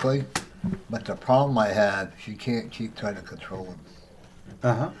quickly, but the problem I had, she can't keep trying to control him.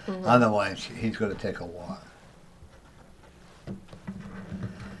 Uh-huh. Mm-hmm. Otherwise, he's going to take a walk.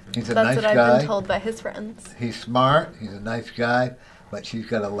 He's a That's nice what I've guy. been told by his friends. He's smart. He's a nice guy, but she's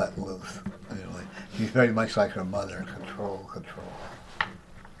got to let loose. She's very much like her mother. Control.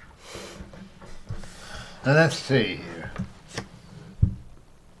 Now let's see here.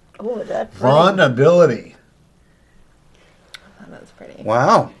 Oh, that's pretty. Vulnerability. Oh, that's pretty.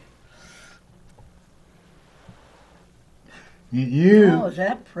 Wow. Oh, is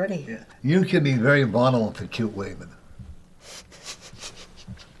that pretty? You can be very vulnerable to cute women.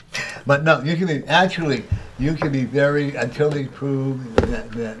 But no, you can be very, until they prove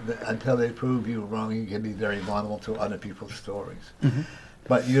you wrong, you can be very vulnerable to other people's stories. Mm-hmm.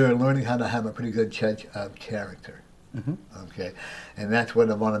 But you're learning how to have a pretty good judge of character. Mm-hmm. Okay? And that's where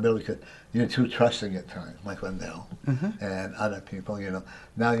the vulnerability, because you're too trusting at times, like Lindell Mm-hmm. and other people,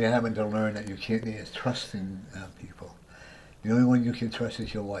 Now you're having to learn that you can't be as trusting of people. The only one you can trust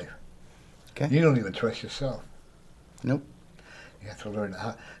is your wife. Okay. You don't even trust yourself. Nope. You have to learn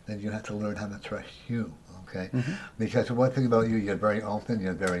how to trust you, okay? Mm-hmm. Because the one thing about you, you're very open,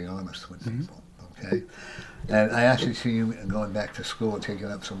 you're very honest with people, okay? And I actually see you going back to school and taking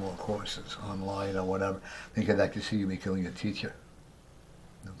up some more courses online or whatever, because I can see you becoming a teacher,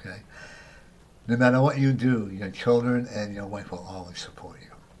 okay? No matter what you do, your children and your wife will always support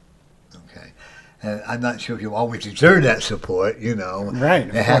you, okay? And I'm not sure if you always deserve that support, Right,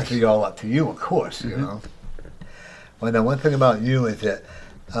 of It has course. to be all up to you, of course, Well, now one thing about you is that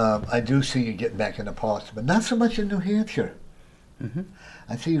I do see you getting back into politics, but not so much in New Hampshire. Mm-hmm.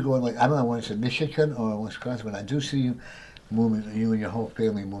 I see you going I don't know whether it's in Michigan or Wisconsin, but I do see you moving, you and your whole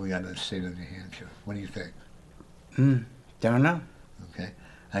family moving out of the state of New Hampshire. What do you think? Don't know. Okay.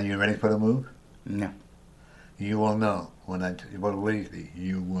 Are you ready for the move? No. You will know believe me,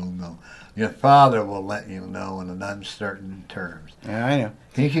 you will know. Your father will let you know in an uncertain terms. Yeah, I know.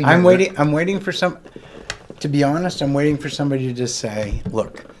 He can I'm get waiting for to be honest, I'm waiting for somebody to just say,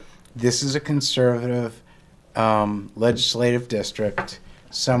 look, this is a conservative legislative district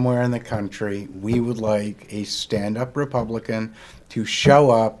somewhere in the country. We would like a stand-up Republican to show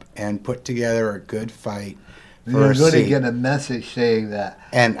up and put together a good fight for You're a going to seat. get a message saying that.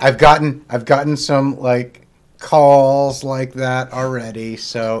 And I've gotten some calls like that already.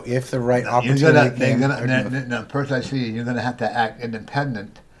 So if the right opportunity came, The person I see, you're going to have to act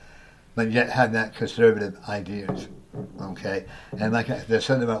independent, but yet have that conservative ideas. Okay, and there's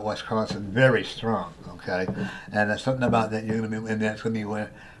something about Wisconsin very strong. Okay, and there's something about that you're going to be, and that's going to be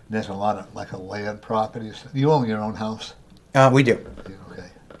where there's a lot of a land properties. You own your own house. we do. Okay.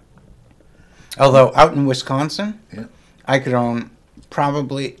 Although out in Wisconsin, Yeah. I could own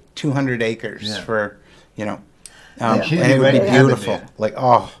probably 200 acres Yeah. for, Yeah. and it would be Right. Have it beautiful.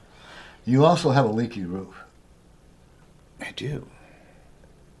 there. You also have a leaky roof. I do.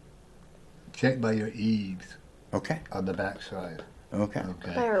 Check by your eaves Okay. on the back side. Okay.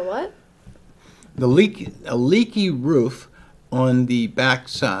 Okay. Or what? A leaky roof on the back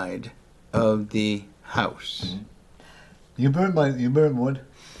side of the house. You burn wood.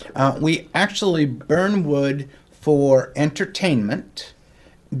 We actually burn wood for entertainment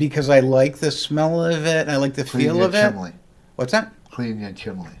because I like the smell of it. I like the Clean feel your of it. chimney. What's that? Clean your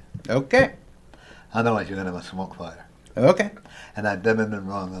chimney. Okay. Otherwise, you're going to have a smoke fire. Okay. And I've never been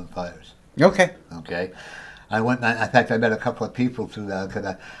wrong on fires. Okay. Okay. In fact, I met a couple of people through that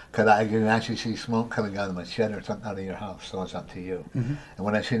because I can actually see smoke coming out of my shed or something out of your house. So it's up to you. Mm-hmm. And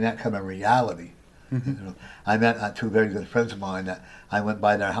when I seen that come in reality, Mm-hmm. I met 2 very good friends of mine that I went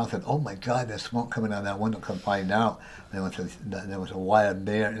by their house and, oh my God, there's smoke coming out of that window. Come find out there was a wild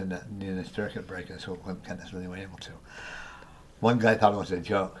bear near the circuit breaker, so they were able to. One guy thought it was a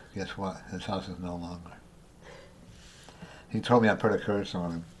joke. Guess what? His house is no longer. He told me I put a curse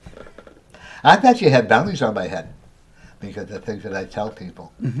on him. I thought you had bounties on my head. because the things that I tell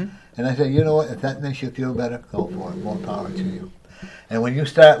people. Mm-hmm. And I say, you know what, if that makes you feel better, go for it. More power to you. And when you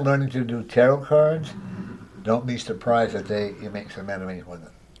start learning to do tarot cards, don't be surprised if you make some enemies with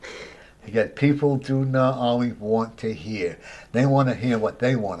it. Because people do not always want to hear. They want to hear what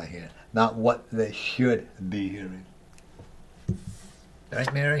they want to hear, not what they should be hearing.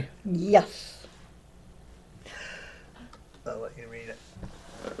 Right, Mary? Yes. I'll let you read it.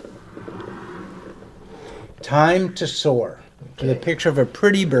 Time to soar. To the picture of a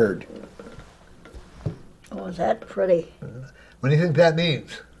pretty bird. Oh, is that pretty? What do you think that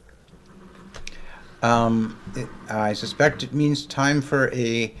means? I suspect it means time for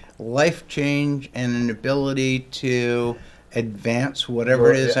a life change and an ability to advance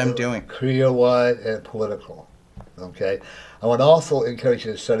whatever it is I'm doing. Career-wide and political. Okay? I would also encourage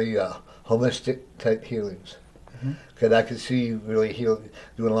you to study holistic type healings. Because I can see you really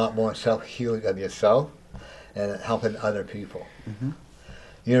doing a lot more self-healing of yourself and helping other people.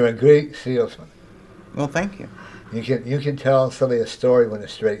 You're a great salesman. Well, thank you. You can tell somebody a story with a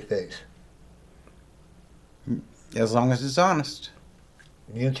straight face. As long as it's honest.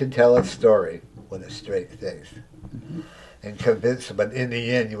 You can tell a story with a straight face and convince them, but in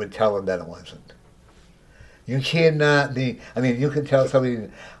the end you would tell them that it wasn't. You cannot be, you can tell somebody,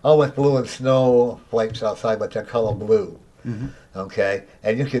 oh, it's blue and snow flakes outside, but they're color blue. Okay?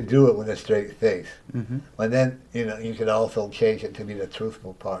 And you can do it with a straight face. But then, you can also change it to be the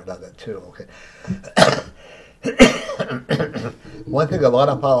truthful part of it too, okay? One thing a lot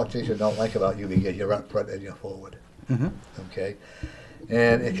of politicians don't like about you because you're up front and you're forward. Okay?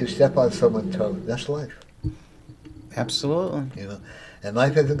 And if you step on someone's toe, that's life. Absolutely. And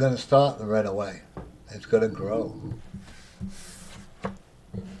life isn't going to stop right away. It's going to grow.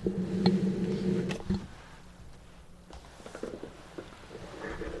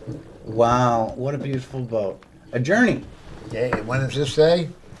 Wow, what a beautiful boat. A journey. Yeah, what does this say?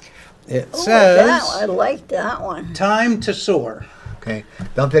 It Oh, says, I like that one. time to soar. Okay.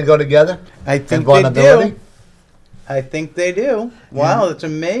 Don't they go together? I think And they vulnerability? do. I think they do. Wow, that's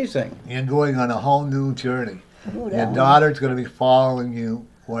amazing. You're going on a whole new journey. Ooh, that Your one. daughter's going to be following you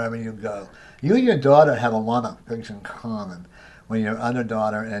wherever you go. You and your daughter have a lot of things in common. When your other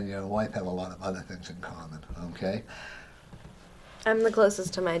daughter and your wife have a lot of other things in common. Okay? I'm the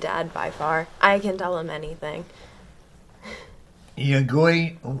closest to my dad by far. I can tell him anything. You're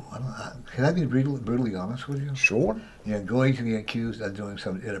going. Can I be brutally honest with you? Sure. You're going to be accused of doing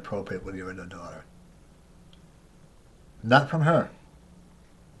something inappropriate with your other daughter. Not from her.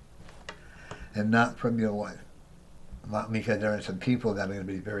 And not from your wife. Because there are some people that are going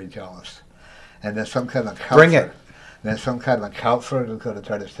to be very jealous. And there's some kind of counselor. Bring it. There's some kind of a counselor who's going to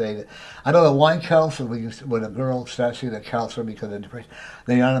try to say that. I don't know why counselor, when a girl starts seeing a counselor because of depression,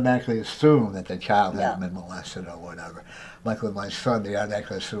 they automatically assume that the child has been molested or whatever. Like with my son, they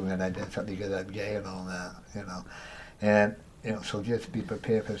automatically assume that I did something because I'm gay and all that, And, so just be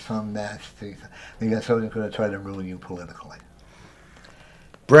prepared for some nasty, because someone's going to try to ruin you politically.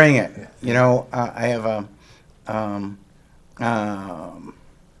 Bring it. Yeah. I have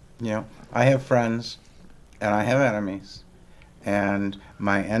I have friends and I have enemies, and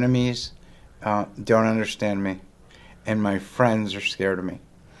my enemies don't understand me, and my friends are scared of me.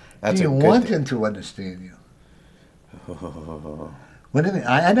 That's Do you a good want thing. them to understand you? What do you mean?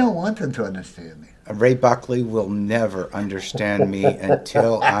 I don't want them to understand me. Ray Buckley will never understand me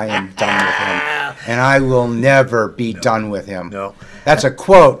until I am done with him. And I will never be done with him. No. That's a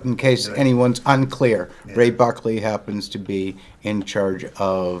quote in case anyone's unclear. Ray Buckley happens to be in charge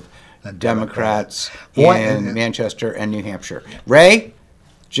of Democrats in Manchester and New Hampshire. Ray,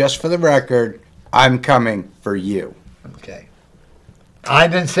 just for the record, I'm coming for you. Okay. I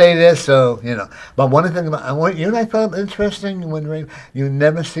didn't say this, so, But one thing about what I found interesting when you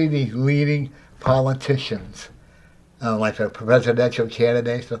never see these leading politicians, like a presidential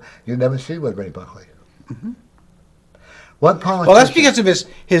candidate, so you never see with Ray Buckley. What politician? Well, that's because of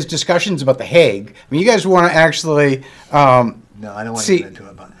his discussions about The Hague. I mean, you guys want to actually No, I don't want see. to get into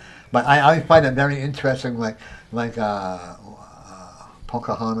it, but I find it very interesting, like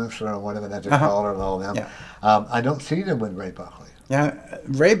Pocahontas or whatever that they call her and all them. Yeah. I don't see them with Ray Buckley. Yeah,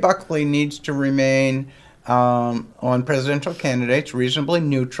 Ray Buckley needs to remain on presidential candidates reasonably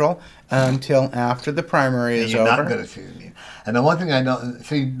neutral until after the primary is You're over. not going to see me. And the one thing I know, I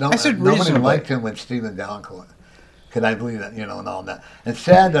said nobody reasonably. liked him with Stephen Downcourt. Because I believe that, and all that. It's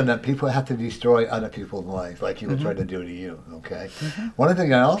sad though that people have to destroy other people's lives, like he was trying to do to you, okay? One of the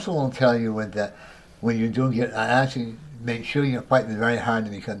things I also want to tell you is that when you do get, I actually make sure you're fighting very hard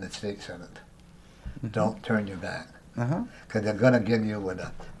to become the state senate. Don't turn your back. Because they're going to give you with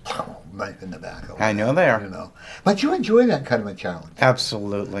a Knife in the back. I know they are. You know, but you enjoy that kind of a challenge.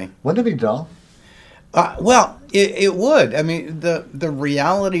 Absolutely. Wouldn't it be dull? Well, it would. I mean, the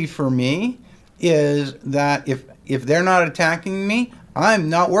reality for me is that if they're not attacking me, I'm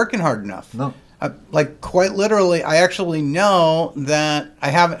not working hard enough. No. Like quite literally, I actually know that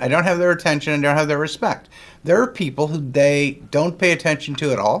I don't have their attention and don't have their respect. There are people who they don't pay attention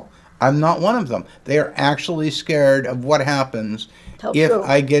to at all. I'm not one of them. They are actually scared of what happens if true.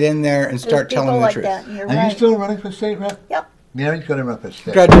 I get in there and start There's telling people the like truth. that, and you're Are right. you still running for state rep? Yep. Mary's going to run for state.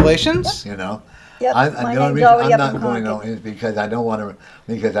 Congratulations. You know. Yep. The My only name's reason already I'm up not in going Concord. on is because I don't want to.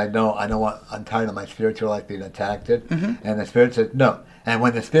 Because I don't want. I'm tired of my spiritual life being attacked. And the spirit says no. And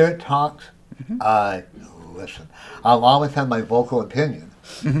when the spirit talks, I listen. I'll always have my vocal opinion.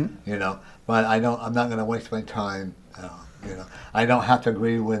 You know, but I don't. I'm not going to waste my time. You know, I don't have to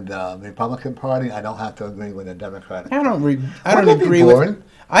agree with the Republican Party. I don't have to agree with the Democratic. I don't Wouldn't that be agree boring? with.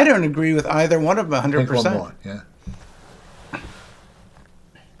 I don't agree with either one of them Take one 100%. more. Yeah.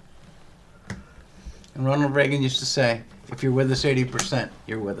 And Ronald Reagan used to say, "If you're with us 80%,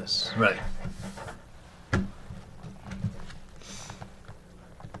 you're with us." Right. Oh,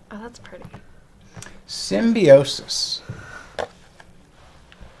 that's pretty. Symbiosis.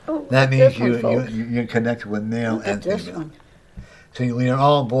 Oh, That this means one, folks. you connect with male Look at and this female. one. See, we are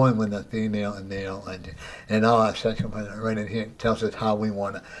all born with a female and male, and all our sexual right in here tells us how we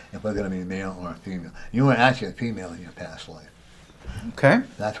want to, if we're going to be male or a female. You were actually a female in your past life. Okay.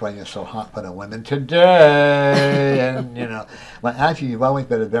 That's why you're so hot for the women today. And, you know, but actually, you've always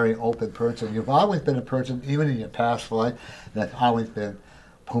been a very open person. You've always been a person, even in your past life, that's always been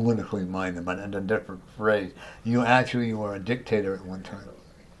politically minded, but in a different phrase. You were a dictator at one time.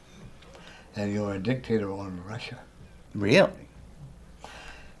 And you were a dictator on Russia. Really?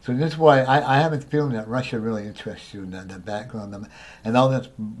 So this is why I have a feeling that Russia really interests you, the background, and all this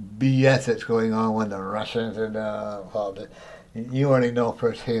BS that's going on with the Russians and all that. You already know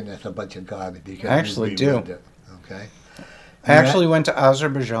firsthand that's a bunch of garbage. Because I actually you do. lived it, okay? I actually went to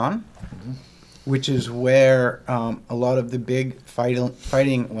Azerbaijan, which is where a lot of the big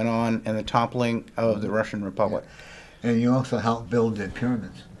fighting went on and the toppling of the Russian Republic. And you also helped build the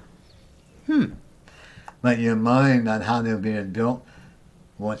pyramids. But your mind on how they're being built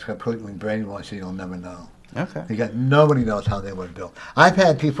was completely brainwashed, so you'll never know. Okay. Because nobody knows how they were built. I've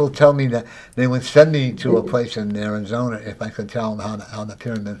had people tell me that they would send me to a place in Arizona if I could tell them how the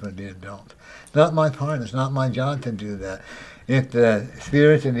pyramids were being built. Not my part. It's not my job to do that. If the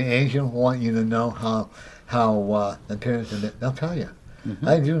spirits and the angels want you to know how the pyramids are built, they'll tell you.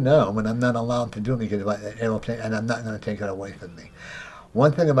 I do know, but I'm not allowed to do it because it'll take, and I'm not going to take it away from me.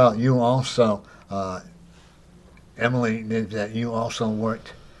 One thing about you also, Emily, is that you also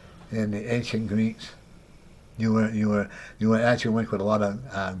worked in the ancient Greeks. You were actually worked with a lot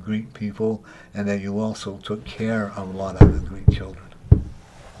of Greek people, and then you also took care of a lot of the Greek children.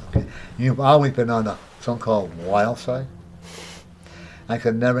 Okay. You've always been on the so-called wild side. I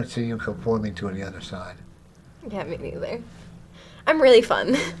could never see you conforming to the other side. Yeah, me neither. I'm really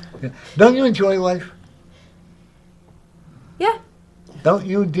fun. Yeah. Don't you enjoy life? Yeah. Don't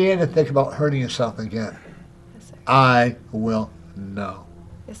you dare to think about hurting yourself again. Yes, sir. I will know.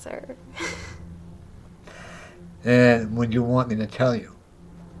 Yes, sir. And would you want me to tell you?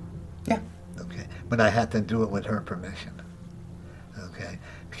 Yeah. Okay. But I have to do it with her permission. Okay.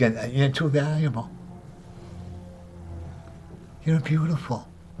 Because you're too valuable. You're beautiful.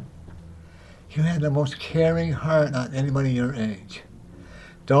 You have the most caring heart on anybody your age.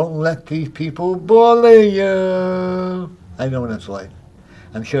 Don't let these people bully you. I know what it's like.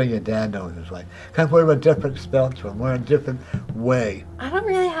 I'm sure your dad knows what it's like. Because we're a different spectrum. We're a different way. I don't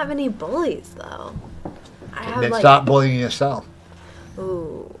really have any bullies, though. I have, Then like... stop bullying yourself.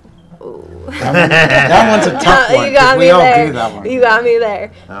 Ooh. Ooh. That one's a tough one. You got me we all there. do that one. You got me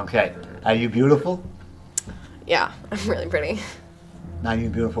there. Okay. Are you beautiful? Yeah, I'm really pretty. Are you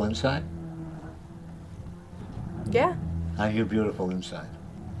beautiful inside? Yeah. Are you beautiful inside?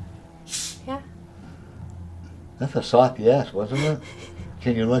 Yeah. That's a soft yes, wasn't it?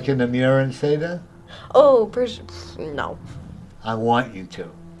 Can you look in the mirror and say that? Oh, no. I want you to.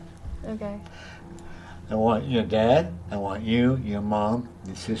 Okay. I want your dad, I want you, your mom,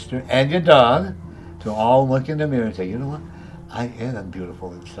 your sister, and your dog to all look in the mirror and say, you know what? I am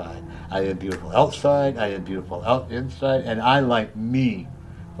beautiful inside. I am beautiful outside. I am beautiful out inside. And I like me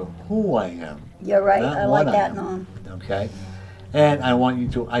for who I am. You're right. Not I what like I that, am. Norm. Okay? And I want you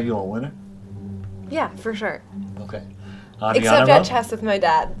to, are you a winner? Yeah, for sure. Okay. On the Except honor at roll? chess with my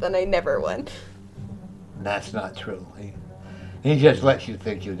dad, then I never win. That's not true. He just lets you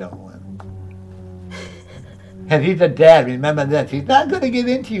think you don't win. And he's a dad, remember this. He's not going to get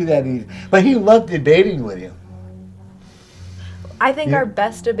into you that easy. But he loved debating with you. I think Yeah. our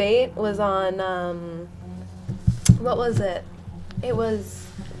best debate was on, what was it? It was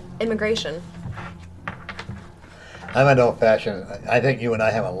immigration. I'm an old-fashioned. I think you and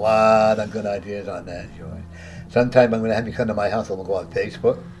I have a lot of good ideas on that, Joy. Sometime I'm going to have you come to my house and we'll go on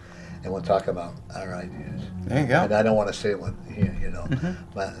Facebook and we'll talk about our ideas. There you go. And I don't want to say one here, you know.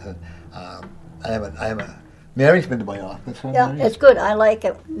 But I haven't. Mary's been to my office. Huh, Yeah, Mary? it's good. I like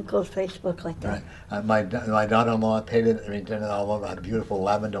it. It goes Facebook like that. Right. My daughter-in-law painted it all over on beautiful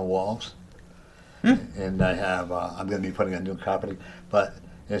lavender walls. And I have. I'm going to be putting a new carpeting, but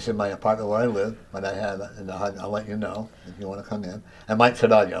it's in my apartment where I live. But I have, and I'll let you know if you want to come in. I might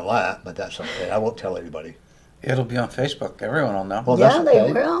sit on your lap, but that's okay. I won't tell anybody. It'll be on Facebook. Everyone will know. Well, Yeah, that's they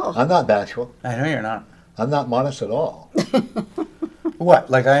okay. will. I'm not bashful. I know you're not. I'm not modest at all. What,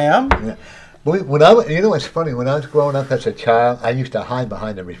 like I am? Yeah. But when I, you know what's funny? When I was growing up as a child, I used to hide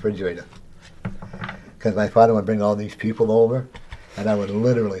behind the refrigerator because my father would bring all these people over, and I would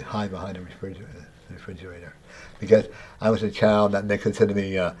literally hide behind the refrigerator because I was a child that they considered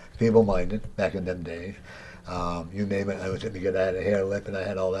me feeble-minded back in them days. You name it, I was going to get out of hair, lip, and I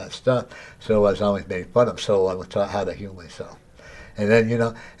had all that stuff. So I was always made fun of. So I was taught how to heal myself. And then, you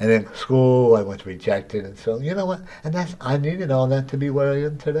know, and then school, I was rejected. And so, you know what? And I needed all that to be where I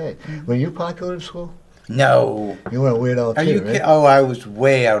am today. Were you popular in school? No. You were a weirdo Are too, you right? kidding? Oh, I was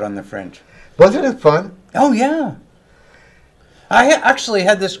way out on the fringe. Wasn't it fun? Oh, yeah. I actually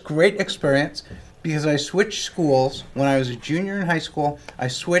had this great experience because I switched schools. When I was a junior in high school, I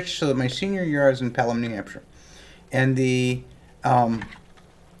switched so that my senior year I was in Pelham, New Hampshire. And the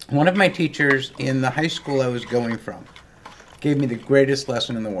one of my teachers in the high school I was going from gave me the greatest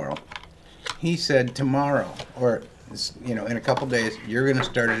lesson in the world. He said, tomorrow, or in a couple days, you're going to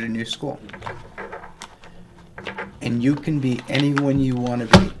start at a new school. And you can be anyone you want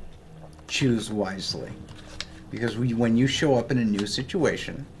to be. Choose wisely. Because when you show up in a new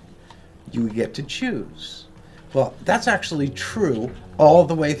situation, you get to choose. Well, that's actually true all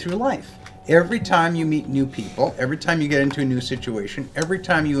the way through life. Every time you meet new people, every time you get into a new situation, every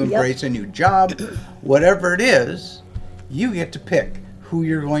time you embrace a new job, whatever it is, you get to pick who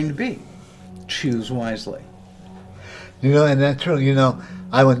you're going to be. Choose wisely. You know, and that's true. You know,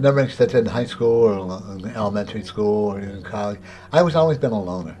 I was never accepted in high school or elementary school or in college. I was always been a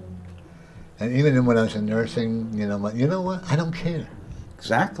loner. And even when I was in nursing, you know what? I don't care.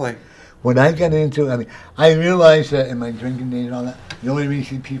 Exactly. When I got into, I realized that in my drinking days and all that, the only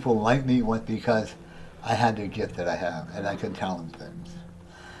reason people liked me was because I had the gift that I have, and I could tell them things.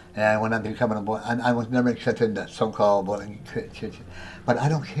 And when I becoming a boy, I was never accepted in that so-called boy kitchen. But I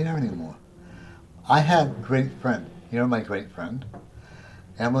don't care anymore. I have great friends. You're my great friend.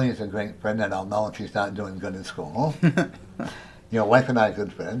 Emily is a great friend, and I'll know if she's not doing good in school. Your wife and I are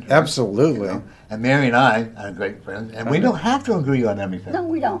good friends. Right? Absolutely. You know? And Mary and I are great friends, and we don't have to agree on everything. No,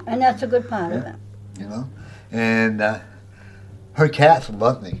 we don't. And that's a good part of it. You know? And her cats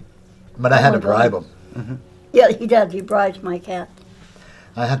love me, but I had to bribe them. Mm-hmm. Yeah, he does. He bribes my cat.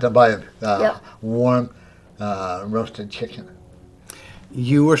 I had to buy warm roasted chicken.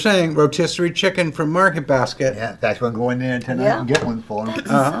 You were saying rotisserie chicken from Market Basket. Yeah, that's what I'm going there tonight and get one for them.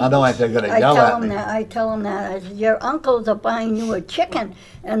 Uh-huh. Otherwise, they're going to I yell tell at him me. that. I tell him that. I said, your uncles are buying you a chicken,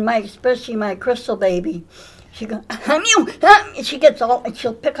 and especially my Crystal baby. She goes, she gets all, and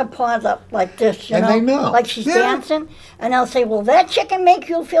she'll pick her paws up like this, you And know, they know. like she's Yeah. dancing. And I'll say, will that chicken make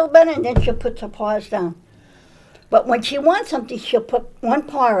you feel better? And then she'll put her paws down. But when she wants something, she'll put one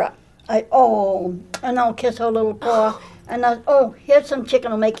paw up. And I'll kiss her little paw. And here's some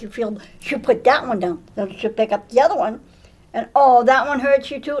chicken will make you feel. She'll put that one down. Then she'll pick up the other one. And that one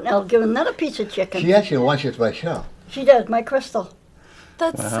hurts you too. And I'll give another piece of chicken. She actually watches my show. She does, my Crystal.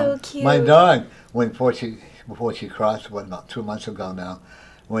 That's so cute. My dog, before she crossed, about 2 months ago now,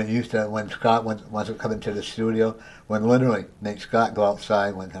 when Scott wasn't coming to the studio, when literally make Scott go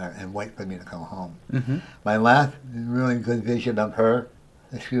outside with her and wait for me to come home. Mm-hmm. My last really good vision of her,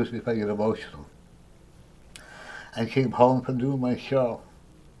 excuse me if I get emotional, I came home from doing my show.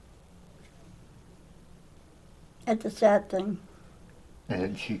 That's a sad thing.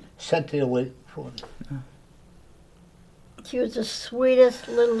 And she sat there waiting for me. She was the sweetest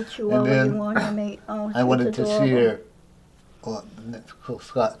little chihuahua then you wanted to meet. Oh, she I was wanted to adorable. see her. Well,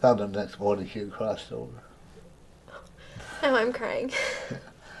 Scott found her next morning. She had crossed over. Now I'm crying.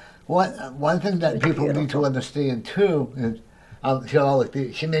 One thing that people need to understand too is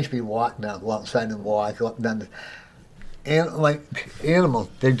she makes me walk now, go outside and walk up and down. And like animals,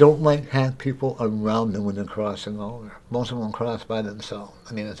 they don't like have people around them when they're crossing over. Most of them cross by themselves.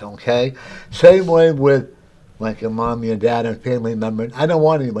 It's okay. Same way with like your mom, your dad, or family member. I don't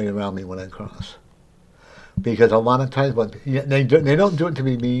want anybody around me when I cross. Because a lot of times, they don't do it to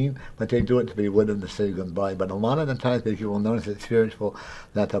be mean, but they do it to be with them to say goodbye. But a lot of the times, you will notice it's spiritual,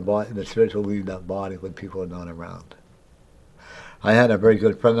 that the spiritual leave that body when people are not around. I had a very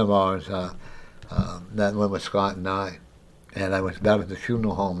good friend of ours that went with Scott and I, and that was the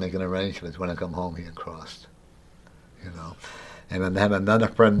funeral home making arrangements. When I come home, he had crossed, And then I had another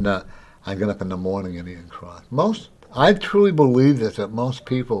friend that I got up in the morning and he had crossed. I truly believe this, that most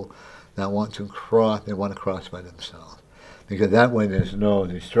people that want to cross, they want to cross by themselves. Because that way there's no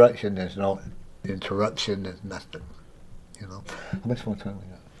distraction, there's no interruption, there's nothing. How much more time we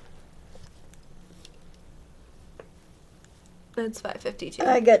got? It's 5:52.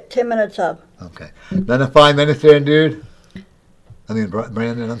 I got 10 minutes up. Okay. Another 5 minutes there, dude. I mean,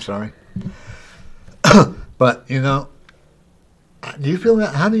 Brandon, I'm sorry. But, do you feel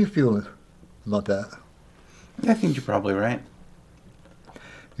that? How do you feel about that? I think you're probably right.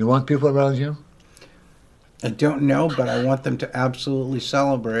 You want people around you? I don't know, but I want them to absolutely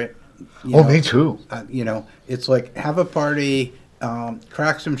celebrate. Me too. It's like have a party,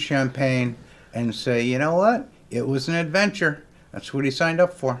 crack some champagne, and say, you know what? It was an adventure. That's what he signed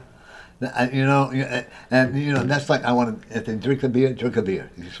up for. That's like if they drink a beer, drink a beer.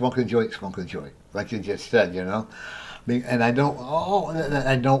 If you smoke a joint, smoke a joint. Like you just said, And I don't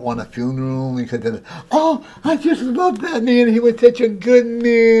want a funeral because I just love that man. He was such a good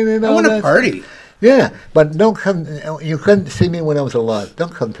man. And I want a party. Yeah, but don't come. You couldn't see me when I was alive.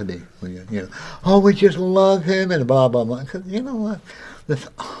 Don't come to me when we just love him and blah blah blah. 'Cause you know what?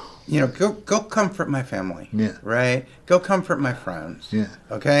 Go comfort my family. Yeah. Right. Go comfort my friends. Yeah.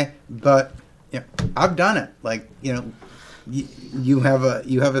 Okay. But I've done it. Like you have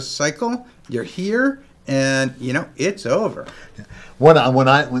a cycle. You're here. And it's over. When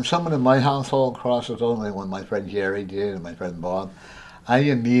someone in my household crosses over, when my friend Jerry did and my friend Bob, I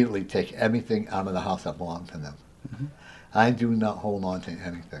immediately take everything out of the house that belongs to them. Mm-hmm. I do not hold on to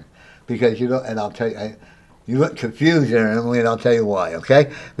anything because and I'll tell you, you look confused there, Emily, and I'll tell you why.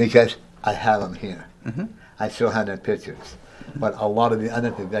 Okay, because I have them here. Mm-hmm. I still have their pictures, but a lot of the other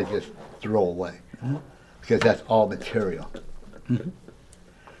things I just throw away because that's all material. Mm-hmm.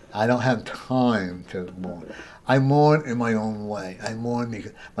 I don't have time to mourn. I mourn in my own way. I mourn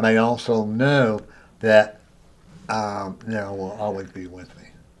because, but I also know that there will always be with me.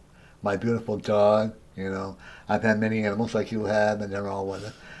 My beautiful dog, I've had many animals like you have, and they're all with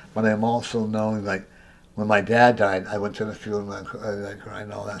us. But I'm also knowing, like, when my dad died, I went to the funeral and I cried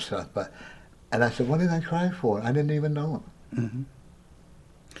and all that stuff. And I said, what did I cry for? I didn't even know him. Mm-hmm.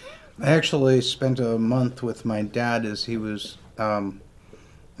 I actually spent a month with my dad as he was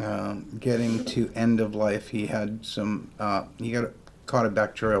getting to end of life. He had caught a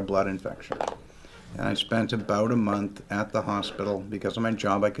bacterial blood infection. And I spent about a month at the hospital. Because of my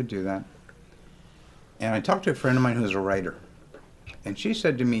job, I could do that. And I talked to a friend of mine who's a writer. And she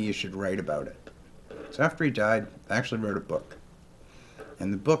said to me, you should write about it. So after he died, I actually wrote a book.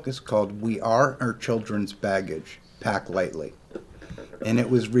 And the book is called We Are Our Children's Baggage, Pack Lightly. And it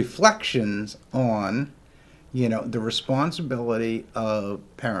was reflections on, the responsibility of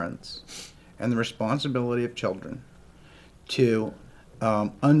parents and the responsibility of children to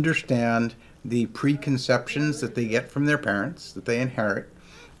understand the preconceptions that they get from their parents, that they inherit,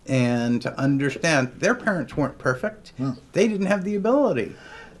 and to understand their parents weren't perfect. No. They didn't have the ability.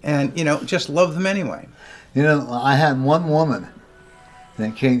 And, just love them anyway. I had one woman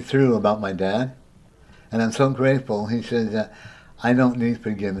that came through about my dad, and I'm so grateful. He said that I don't need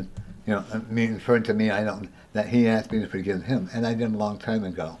forgiveness. Referring to me, that he asked me to forgive him, and I did a long time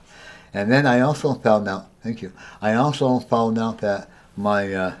ago. And then I also found out, thank you, I also found out that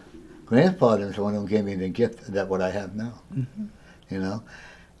my grandfather is the one who gave me the gift that what I have now. Mm-hmm.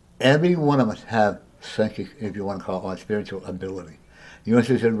 Every one of us have psychic, if you want to call it, spiritual ability. Yours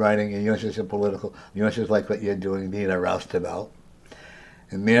is in writing, and yours is in political. Yours is like what you're doing, being a roustabout.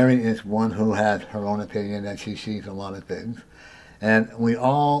 And Mary is one who has her own opinion, and she sees a lot of things. And we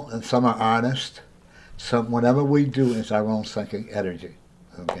all, some are artists, whatever we do is our own psychic energy.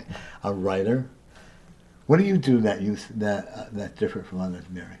 Okay, a writer. What do you do that's different from others,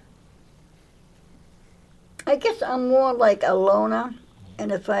 Mary? I guess I'm more like a loner,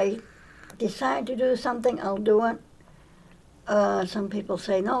 and if I decide to do something, I'll do it. Some people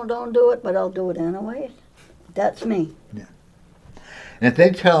say, no, don't do it, but I'll do it anyway. That's me. Yeah. And if they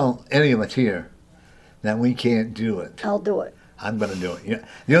tell any of us here that we can't do it, I'll do it. I'm going to do it. Yeah.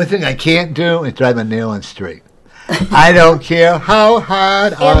 The only thing I can't do is drive a nail in straight. I don't care how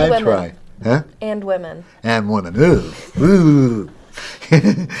hard I try. Huh? And women. And women. Ooh. Ooh.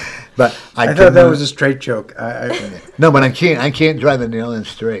 But I thought cannot- that was a straight joke. No, but I can't drive a nail in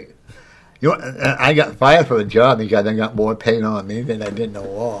straight. You know, I got fired for a job because I got more paint on me than I did in the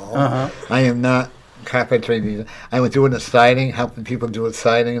wall. I am not carpentry. I was doing the siding, helping people do the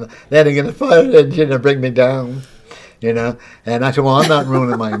siding. They had to get a fire engine to bring me down, you know. And I said, well, I'm not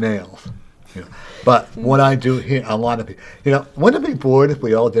ruining my nails. You know. But what I do here, a lot of people, you know, wouldn't it be bored if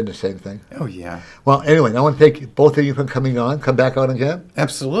we all did the same thing? Oh, yeah. Well, anyway, I want to thank both of you for coming on. Come back on again.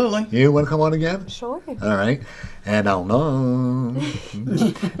 Absolutely. You want to come on again? Sure. All right. And I'll know.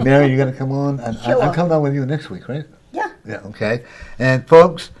 Mary, you're going to come on? Sure. I'm coming on with you next week, right? Yeah. Yeah, okay. And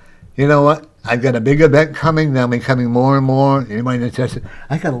folks, you know what? I've got a big event coming. They'll be coming more and more. Anybody interested?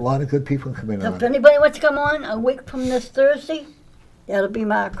 I got a lot of good people coming If on. anybody wants to come on a week from this Thursday, that'll be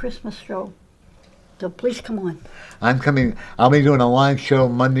my Christmas show. So please come on. I'm coming. I'll be doing a live show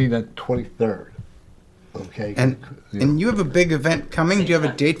Monday the 23rd. Okay. And you have a big event coming. Do you have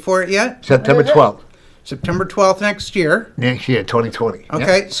a date for it yet? September What is it? 12th September 12th next year. next year, 2020.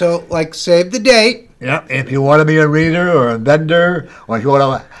 Okay, so like save the date. Yeah. If you want to be a reader or a vendor, or if you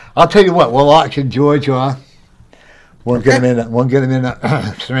want to, I'll tell you what. We'll auction George off. We'll get him in. We'll get him in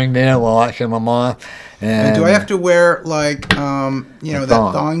a string there. We'll auction him off. And do I have to wear like you know, A that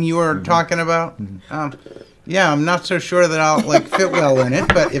thong. thong you were talking about? Yeah, I'm not so sure that I'll like fit well in it,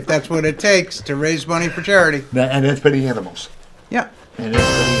 but if that's what it takes to raise money for charity. And it's for the animals. Yeah. And it's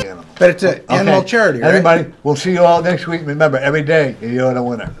for the animals. But it's an animal charity, right? Everybody, we'll see you all next week. Remember, every day you're the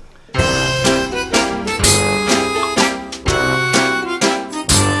winner.